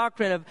this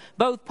doctrine of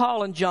both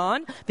Paul and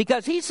John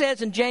because he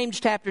says in James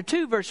chapter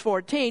 2, verse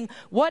 14,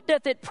 "What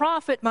doth it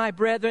profit, my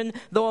brethren,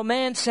 though a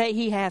man say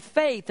he hath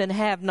faith and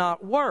have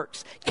not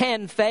works?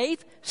 Can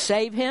faith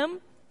save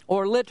him?"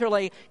 Or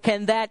literally,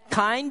 can that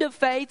kind of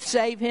faith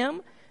save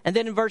him? And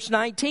then in verse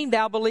 19,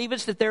 "Thou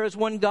believest that there is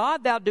one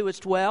God, thou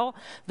doest well.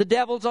 The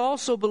devils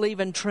also believe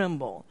and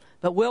tremble.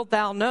 But wilt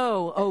thou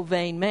know, O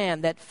vain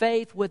man, that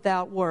faith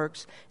without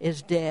works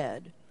is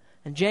dead?"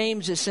 And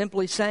James is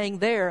simply saying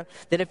there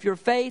that if your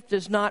faith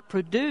does not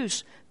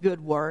produce good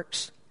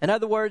works, in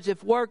other words,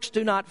 if works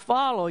do not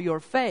follow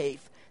your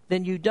faith,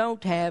 then you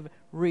don't have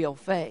real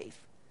faith.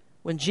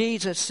 When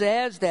Jesus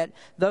says that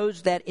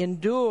those that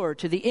endure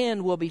to the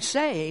end will be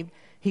saved,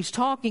 he's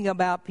talking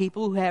about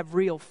people who have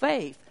real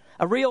faith.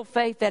 A real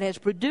faith that has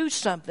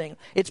produced something.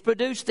 It's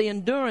produced the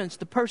endurance,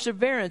 the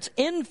perseverance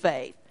in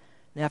faith.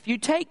 Now, if you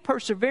take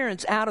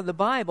perseverance out of the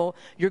Bible,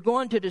 you're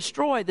going to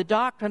destroy the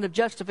doctrine of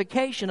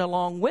justification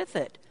along with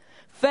it.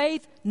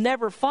 Faith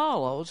never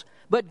follows,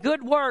 but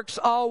good works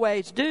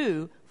always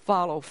do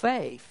follow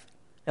faith.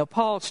 Now,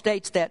 Paul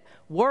states that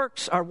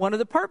works are one of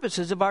the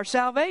purposes of our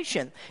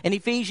salvation. In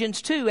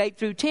Ephesians 2, 8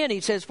 through 10,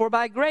 he says, "For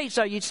by grace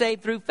are ye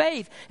saved through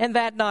faith, and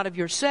that not of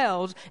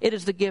yourselves, it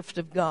is the gift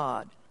of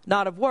God.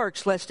 Not of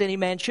works, lest any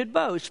man should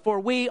boast. For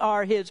we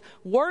are his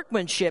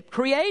workmanship,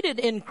 created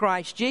in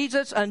Christ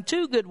Jesus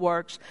unto good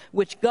works,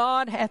 which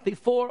God hath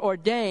before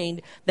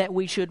ordained that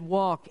we should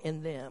walk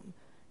in them."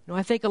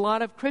 I think a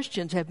lot of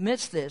Christians have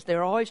missed this.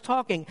 They're always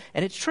talking,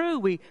 and it's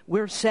true,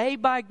 we're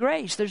saved by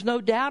grace. There's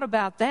no doubt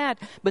about that.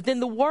 But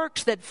then the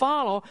works that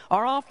follow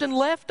are often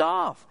left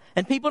off.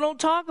 And people don't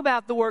talk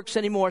about the works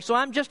anymore. So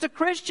I'm just a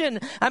Christian.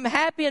 I'm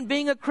happy in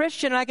being a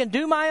Christian. I can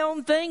do my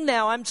own thing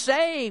now. I'm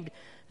saved.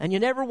 And you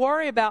never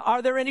worry about,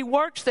 are there any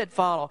works that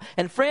follow?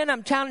 And friend,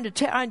 I'm trying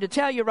to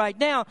tell you right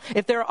now,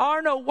 if there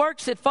are no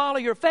works that follow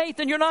your faith,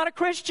 then you're not a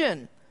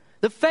Christian.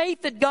 The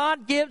faith that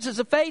God gives is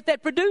a faith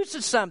that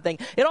produces something.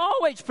 It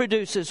always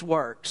produces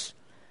works.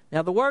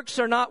 Now, the works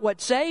are not what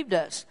saved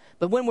us.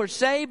 But when we're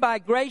saved by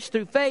grace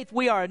through faith,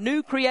 we are a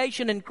new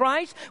creation in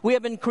Christ. We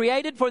have been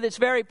created for this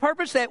very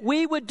purpose, that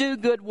we would do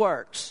good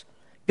works.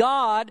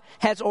 God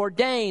has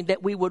ordained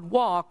that we would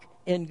walk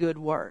in good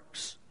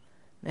works.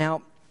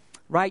 Now,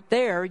 right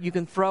there, you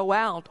can throw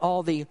out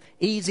all the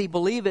easy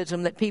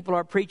believism that people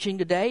are preaching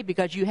today,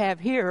 because you have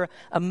here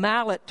a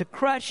mallet to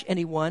crush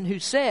anyone who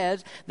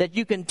says that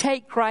you can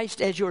take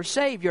Christ as your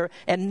Savior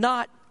and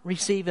not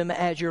receive Him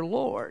as your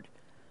Lord.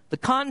 The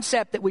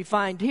concept that we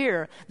find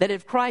here, that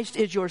if Christ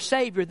is your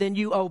Savior, then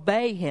you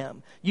obey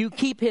Him. You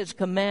keep His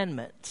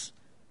commandments.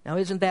 Now,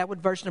 isn't that what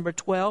verse number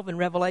 12 in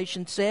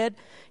Revelation said?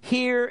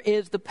 Here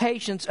is the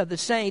patience of the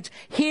saints.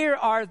 Here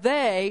are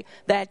they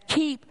that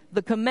keep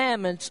the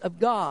commandments of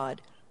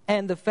God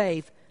and the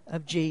faith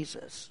of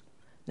Jesus.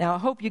 Now, I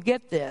hope you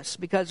get this,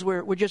 because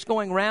we're just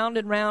going round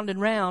and round and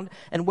round.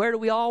 And where do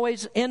we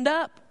always end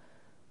up?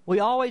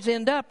 We always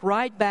end up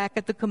right back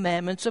at the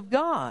commandments of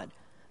God.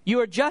 You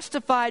are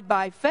justified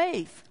by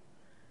faith,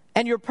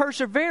 and your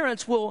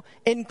perseverance will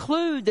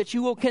include that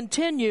you will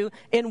continue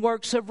in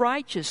works of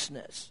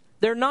righteousness.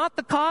 They're not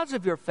the cause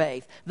of your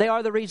faith. They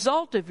are the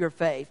result of your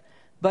faith.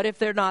 But if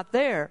they're not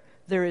there,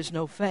 there is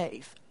no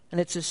faith.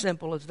 And it's as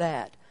simple as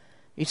that.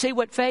 You see,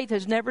 what faith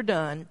has never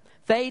done,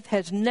 faith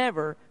has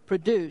never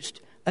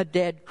produced a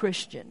dead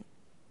Christian.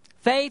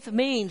 Faith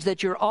means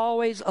that you're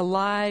always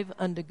alive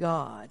unto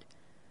God.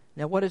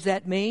 Now, what does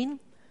that mean?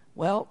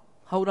 Well,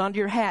 hold on to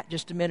your hat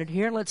just a minute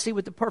here, and let's see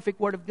what the perfect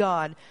Word of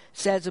God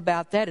says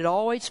about that. It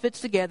always fits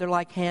together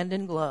like hand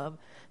in glove.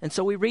 And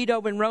so we read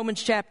over in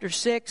Romans chapter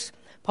 6,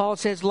 Paul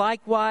says,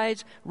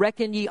 likewise,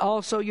 reckon ye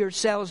also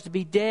yourselves to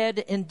be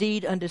dead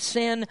indeed unto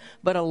sin,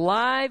 but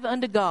alive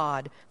unto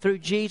God through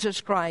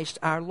Jesus Christ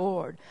our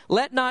Lord.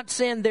 Let not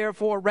sin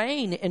therefore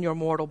reign in your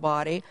mortal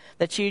body,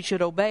 that ye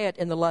should obey it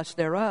in the lust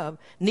thereof.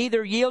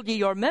 Neither yield ye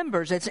your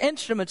members as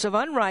instruments of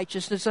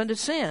unrighteousness unto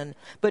sin,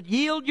 but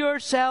yield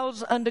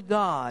yourselves unto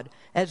God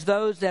as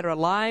those that are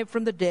alive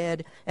from the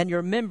dead, and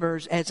your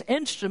members as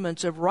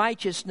instruments of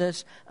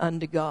righteousness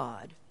unto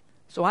God.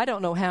 So I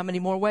don't know how many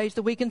more ways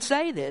that we can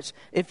say this.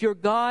 If you're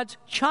God's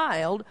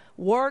child,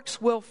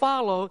 works will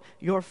follow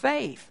your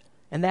faith.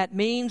 And that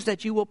means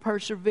that you will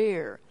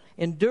persevere.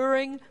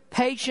 Enduring,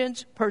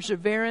 patience,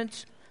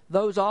 perseverance,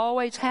 those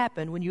always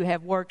happen when you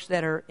have works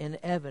that are in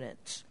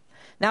evidence.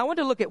 Now I want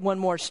to look at one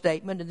more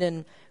statement, and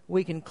then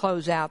we can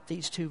close out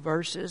these two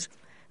verses.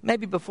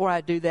 Maybe before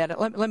I do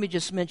that, let me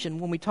just mention,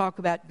 when we talk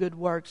about good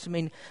works,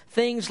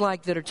 things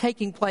like that are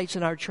taking place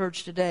in our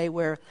church today,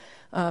 where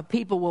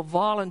people will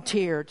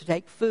volunteer to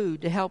take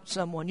food to help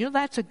someone.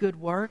 That's a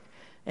good work,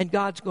 and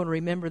God's going to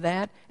remember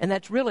that. And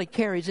that really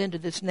carries into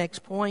this next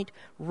point.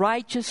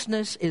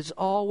 Righteousness is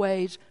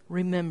always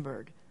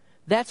remembered.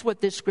 That's what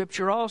this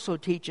scripture also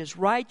teaches.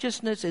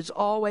 Righteousness is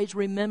always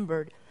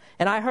remembered.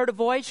 And I heard a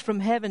voice from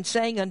heaven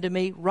saying unto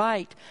me,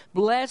 write,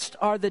 blessed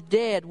are the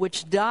dead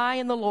which die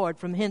in the Lord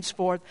from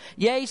henceforth.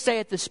 Yea,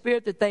 saith the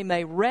Spirit, that they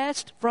may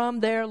rest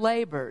from their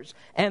labors,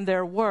 and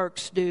their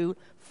works do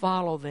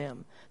follow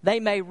them. They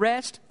may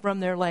rest from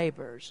their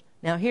labors.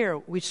 Now here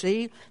we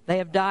see they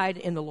have died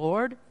in the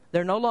Lord.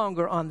 They're no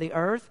longer on the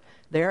earth.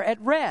 They're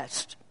at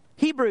rest.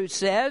 Hebrews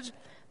says,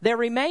 there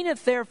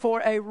remaineth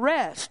therefore a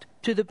rest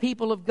to the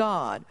people of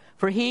God.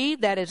 For he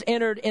that is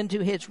entered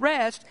into his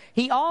rest,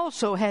 he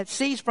also hath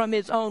ceased from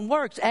his own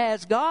works,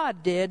 as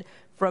God did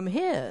from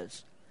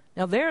his.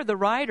 Now there the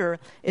writer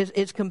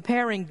is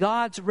comparing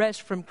God's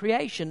rest from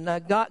creation,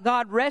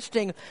 God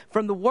resting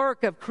from the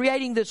work of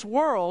creating this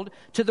world,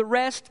 to the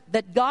rest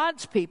that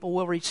God's people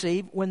will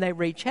receive when they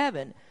reach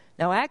heaven.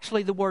 Now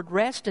actually the word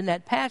rest in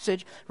that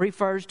passage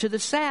refers to the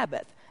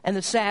Sabbath, and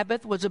the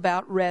Sabbath was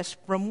about rest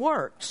from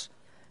works.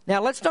 Now,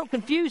 let's don't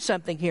confuse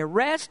something here.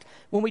 Rest,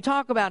 when we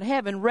talk about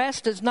heaven,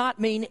 rest does not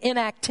mean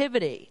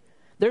inactivity.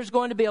 There's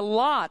going to be a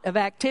lot of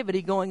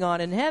activity going on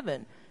in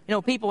heaven.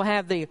 People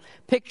have the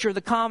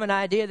common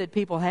idea that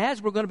people has,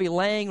 we're going to be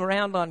laying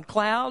around on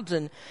clouds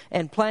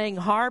and playing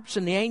harps,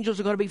 and the angels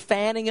are going to be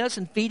fanning us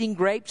and feeding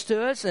grapes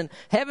to us, and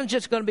heaven's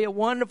just going to be a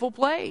wonderful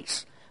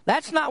place.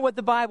 That's not what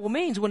the Bible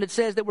means when it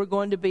says that we're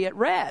going to be at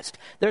rest.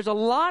 There's a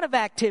lot of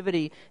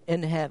activity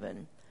in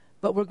heaven.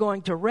 But we're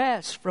going to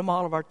rest from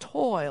all of our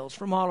toils,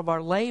 from all of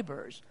our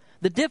labors.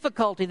 The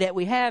difficulty that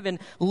we have in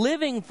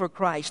living for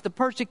Christ, the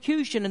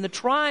persecution and the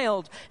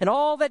trials and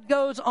all that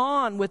goes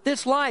on with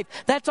this life,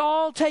 that's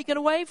all taken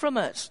away from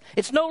us.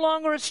 It's no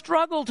longer a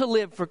struggle to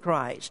live for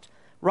Christ.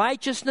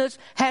 Righteousness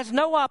has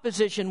no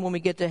opposition when we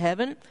get to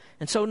heaven.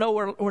 And so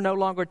we're no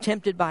longer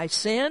tempted by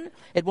sin.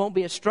 It won't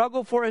be a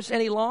struggle for us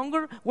any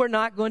longer. We're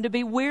not going to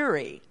be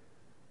weary.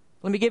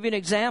 Let me give you an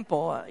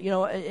example.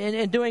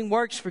 In doing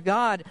works for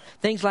God,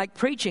 things like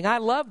preaching. I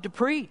love to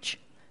preach,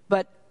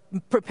 but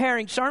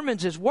preparing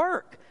sermons is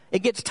work. It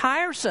gets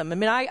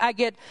tiresome. I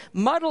get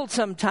muddled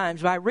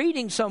sometimes by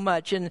reading so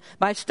much and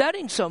by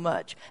studying so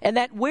much. And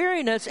that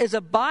weariness is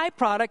a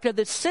byproduct of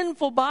the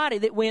sinful body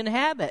that we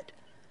inhabit.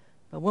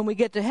 But when we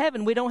get to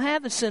heaven, we don't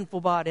have the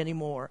sinful body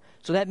anymore.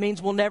 So that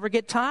means we'll never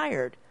get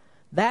tired.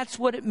 That's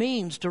what it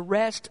means to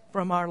rest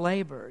from our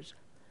labors.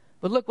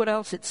 But look what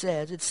else it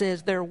says. It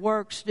says their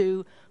works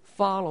do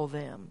follow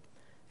them.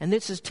 And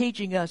this is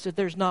teaching us that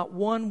there's not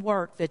one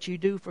work that you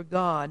do for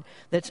God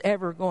that's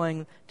ever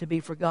going to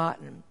be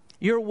forgotten.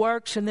 Your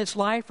works in this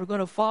life are going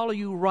to follow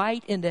you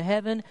right into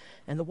heaven,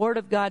 and the Word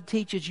of God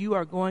teaches you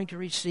are going to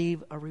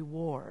receive a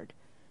reward.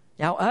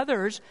 Now,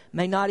 others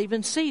may not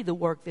even see the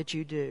work that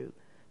you do.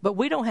 But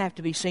we don't have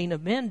to be seen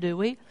of men, do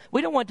we?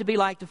 We don't want to be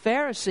like the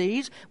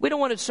Pharisees. We don't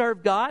want to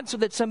serve God so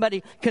that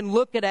somebody can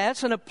look at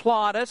us and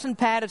applaud us and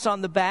pat us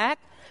on the back.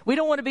 We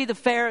don't want to be the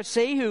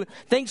Pharisee who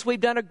thinks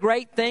we've done a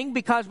great thing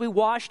because we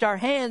washed our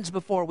hands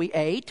before we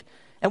ate.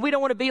 And we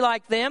don't want to be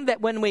like them that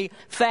when we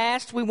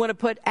fast, we want to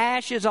put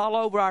ashes all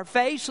over our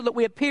face so that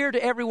we appear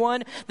to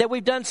everyone that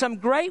we've done some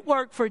great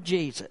work for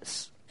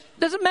Jesus. It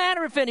doesn't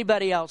matter if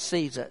anybody else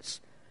sees us,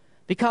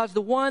 because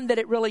the one that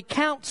it really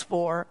counts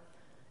for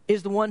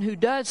is the one who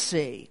does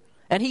see.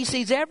 And he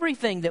sees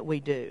everything that we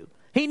do.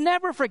 He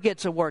never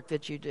forgets a work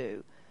that you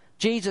do.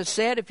 Jesus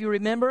said, if you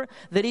remember,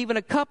 that even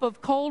a cup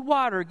of cold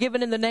water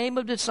given in the name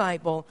of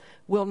disciple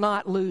will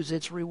not lose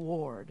its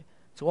reward.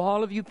 So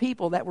all of you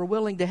people that were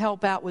willing to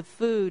help out with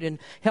food and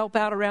help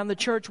out around the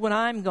church when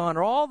I'm gone,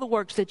 or all the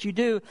works that you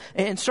do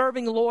in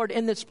serving the Lord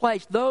in this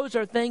place, those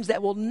are things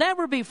that will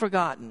never be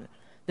forgotten.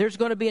 There's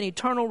going to be an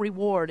eternal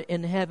reward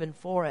in heaven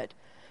for it.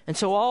 And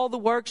so all the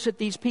works that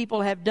these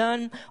people have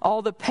done,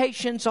 all the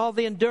patience, all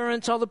the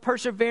endurance, all the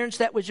perseverance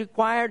that was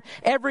required,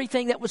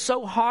 everything that was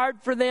so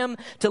hard for them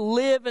to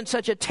live in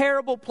such a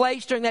terrible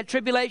place during that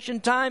tribulation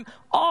time,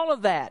 all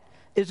of that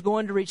is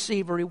going to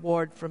receive a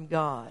reward from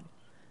God.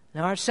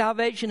 Now, our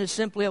salvation is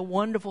simply a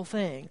wonderful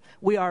thing.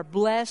 We are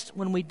blessed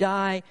when we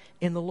die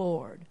in the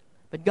Lord.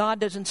 But God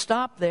doesn't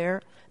stop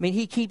there.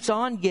 He keeps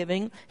on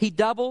giving. He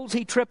doubles,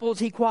 He triples,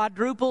 He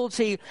quadruples,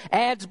 He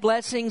adds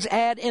blessings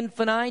ad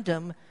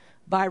infinitum,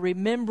 by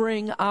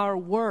remembering our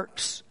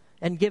works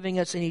and giving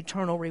us an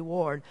eternal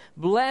reward.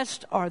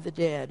 Blessed are the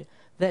dead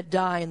that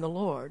die in the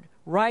Lord.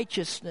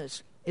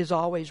 Righteousness is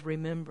always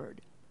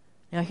remembered.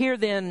 Now here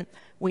then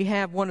we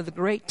have one of the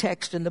great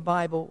texts in the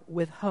Bible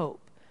with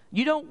hope.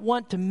 You don't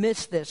want to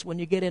miss this when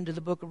you get into the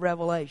book of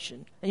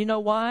Revelation. And you know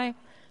why?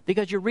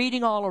 Because you're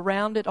reading all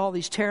around it, all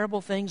these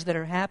terrible things that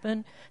are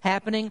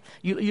happening.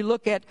 You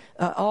look at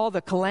all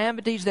the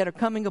calamities that are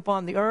coming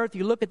upon the earth.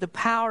 You look at the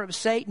power of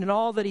Satan and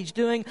all that he's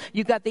doing.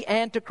 You've got the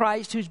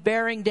Antichrist who's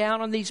bearing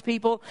down on these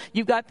people.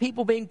 You've got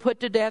people being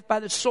put to death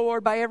by the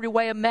sword, by every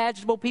way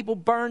imaginable, people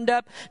burned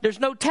up. There's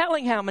no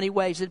telling how many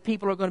ways that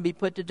people are going to be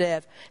put to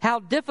death,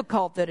 how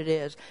difficult that it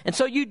is. And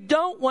so you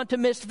don't want to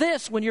miss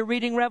this when you're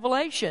reading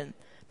Revelation,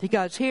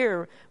 because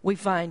here we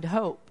find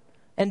hope.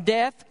 And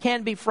death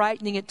can be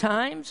frightening at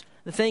times.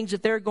 The things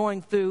that they're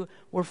going through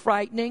were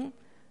frightening,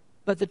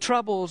 but the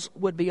troubles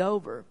would be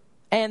over.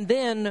 And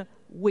then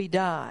we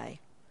die.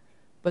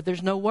 But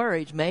there's no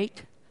worries,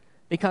 mate,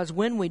 because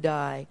when we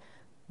die,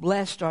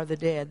 blessed are the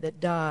dead that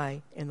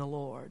die in the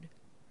Lord.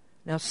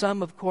 Now,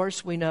 some, of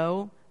course, we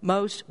know,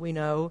 most we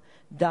know,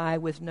 die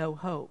with no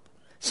hope.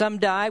 Some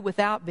die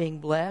without being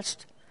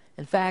blessed.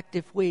 In fact,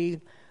 if we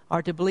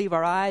are to believe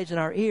our eyes and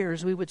our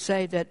ears, we would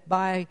say that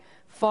by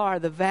far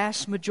the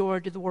vast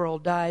majority of the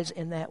world dies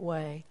in that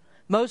way.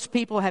 Most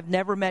people have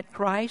never met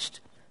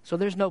Christ, so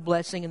there's no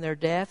blessing in their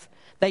death.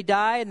 They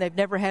die and they've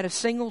never had a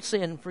single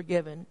sin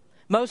forgiven.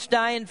 Most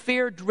die in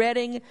fear,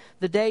 dreading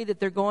the day that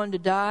they're going to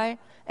die.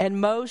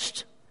 And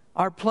most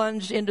are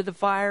plunged into the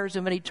fires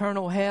of an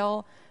eternal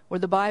hell, where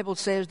the Bible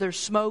says their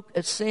smoke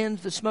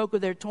ascends, the smoke of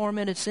their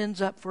torment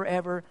ascends up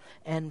forever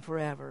and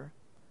forever.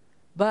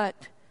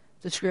 But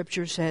the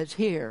Scripture says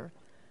here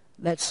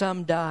that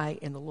some die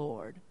in the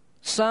Lord.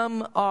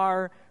 Some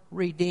are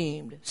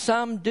redeemed.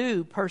 Some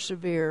do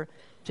persevere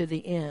to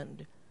the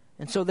end.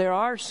 And so there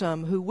are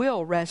some who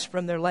will rest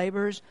from their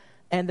labors,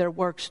 and their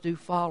works do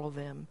follow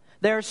them.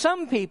 There are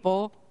some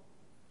people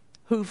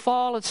who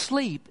fall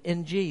asleep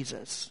in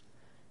Jesus,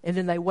 and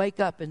then they wake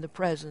up in the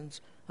presence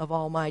of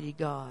Almighty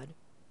God.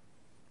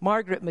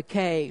 Margaret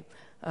Mackay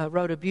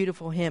wrote a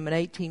beautiful hymn in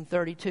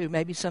 1832.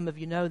 Maybe some of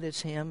you know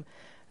this hymn.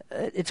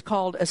 It's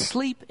called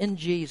Asleep in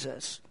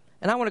Jesus.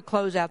 And I want to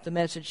close out the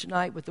message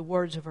tonight with the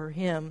words of her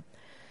hymn.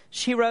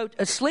 She wrote,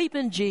 "Asleep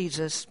in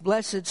Jesus,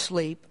 blessed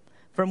sleep,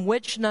 from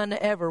which none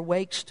ever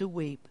wakes to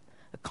weep.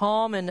 A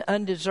calm and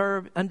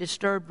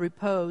undisturbed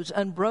repose,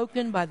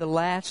 unbroken by the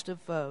last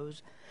of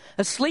foes.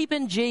 Asleep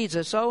in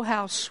Jesus, oh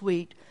how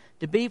sweet,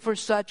 to be for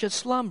such a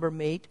slumber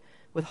meet,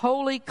 with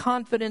holy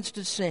confidence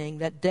to sing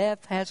that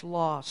death has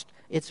lost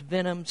its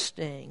venom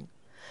sting.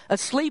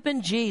 Asleep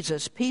in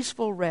Jesus,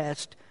 peaceful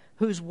rest,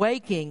 whose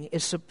waking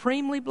is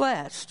supremely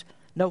blessed.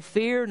 No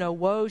fear, no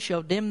woe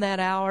shall dim that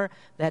hour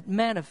that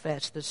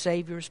manifests the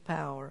Savior's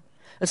power.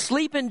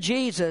 Asleep in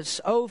Jesus,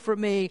 oh, for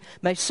me,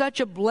 may such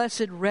a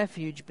blessed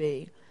refuge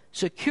be.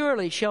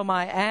 Securely shall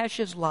my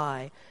ashes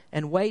lie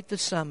and wait the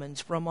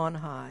summons from on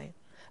high.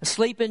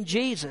 Asleep in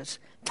Jesus,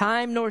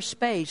 time nor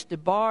space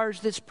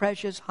debars this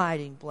precious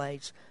hiding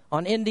place.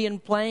 On Indian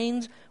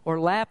plains or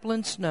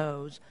Lapland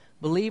snows,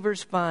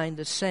 believers find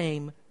the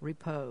same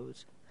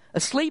repose.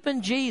 Asleep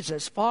in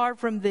Jesus, far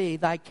from thee,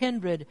 thy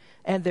kindred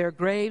and their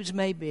graves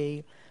may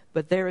be,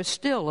 but there is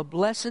still a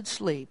blessed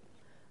sleep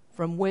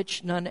from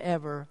which none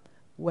ever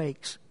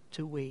wakes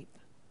to weep.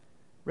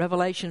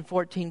 Revelation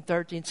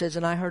 14:13 says,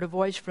 And I heard a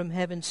voice from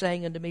heaven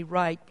saying unto me,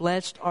 Write,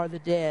 blessed are the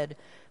dead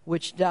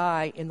which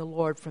die in the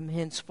Lord from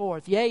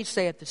henceforth. Yea,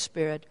 saith the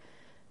Spirit,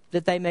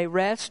 that they may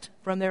rest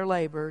from their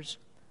labors,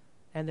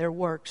 and their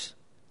works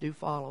do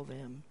follow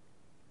them.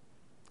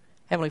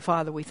 Heavenly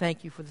Father, we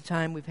thank you for the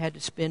time we've had to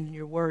spend in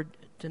your word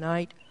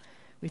tonight.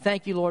 We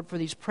thank you, Lord, for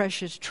these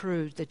precious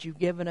truths that you've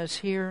given us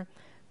here.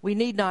 We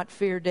need not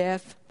fear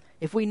death.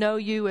 If we know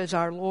you as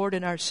our Lord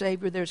and our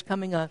Savior, there's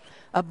coming a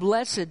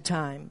blessed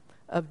time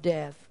of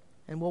death,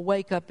 and we'll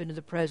wake up into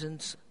the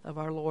presence of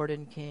our Lord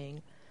and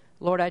King.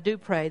 Lord, I do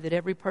pray that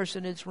every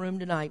person in this room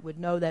tonight would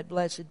know that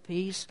blessed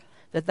peace,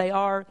 that they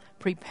are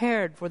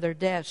prepared for their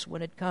deaths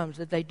when it comes,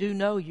 that they do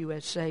know you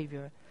as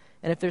Savior.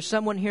 And if there's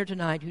someone here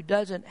tonight who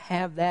doesn't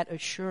have that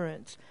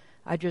assurance,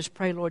 I just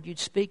pray, Lord, you'd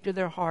speak to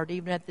their heart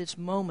even at this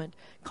moment.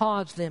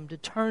 Cause them to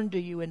turn to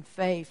you in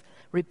faith,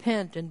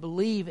 repent and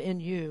believe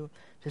in you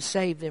to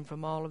save them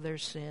from all of their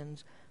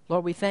sins.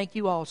 Lord, we thank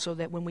you also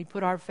that when we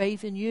put our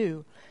faith in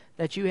you,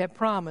 that you have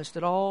promised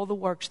that all the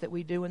works that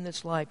we do in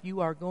this life,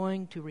 you are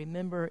going to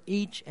remember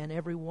each and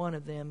every one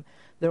of them.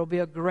 There will be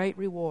a great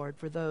reward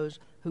for those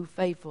who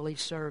faithfully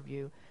serve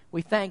you.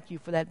 We thank you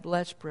for that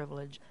blessed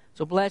privilege.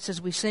 So bless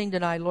as we sing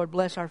tonight, Lord,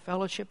 bless our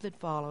fellowship that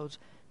follows.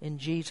 In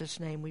Jesus'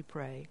 name we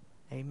pray.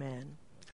 Amen.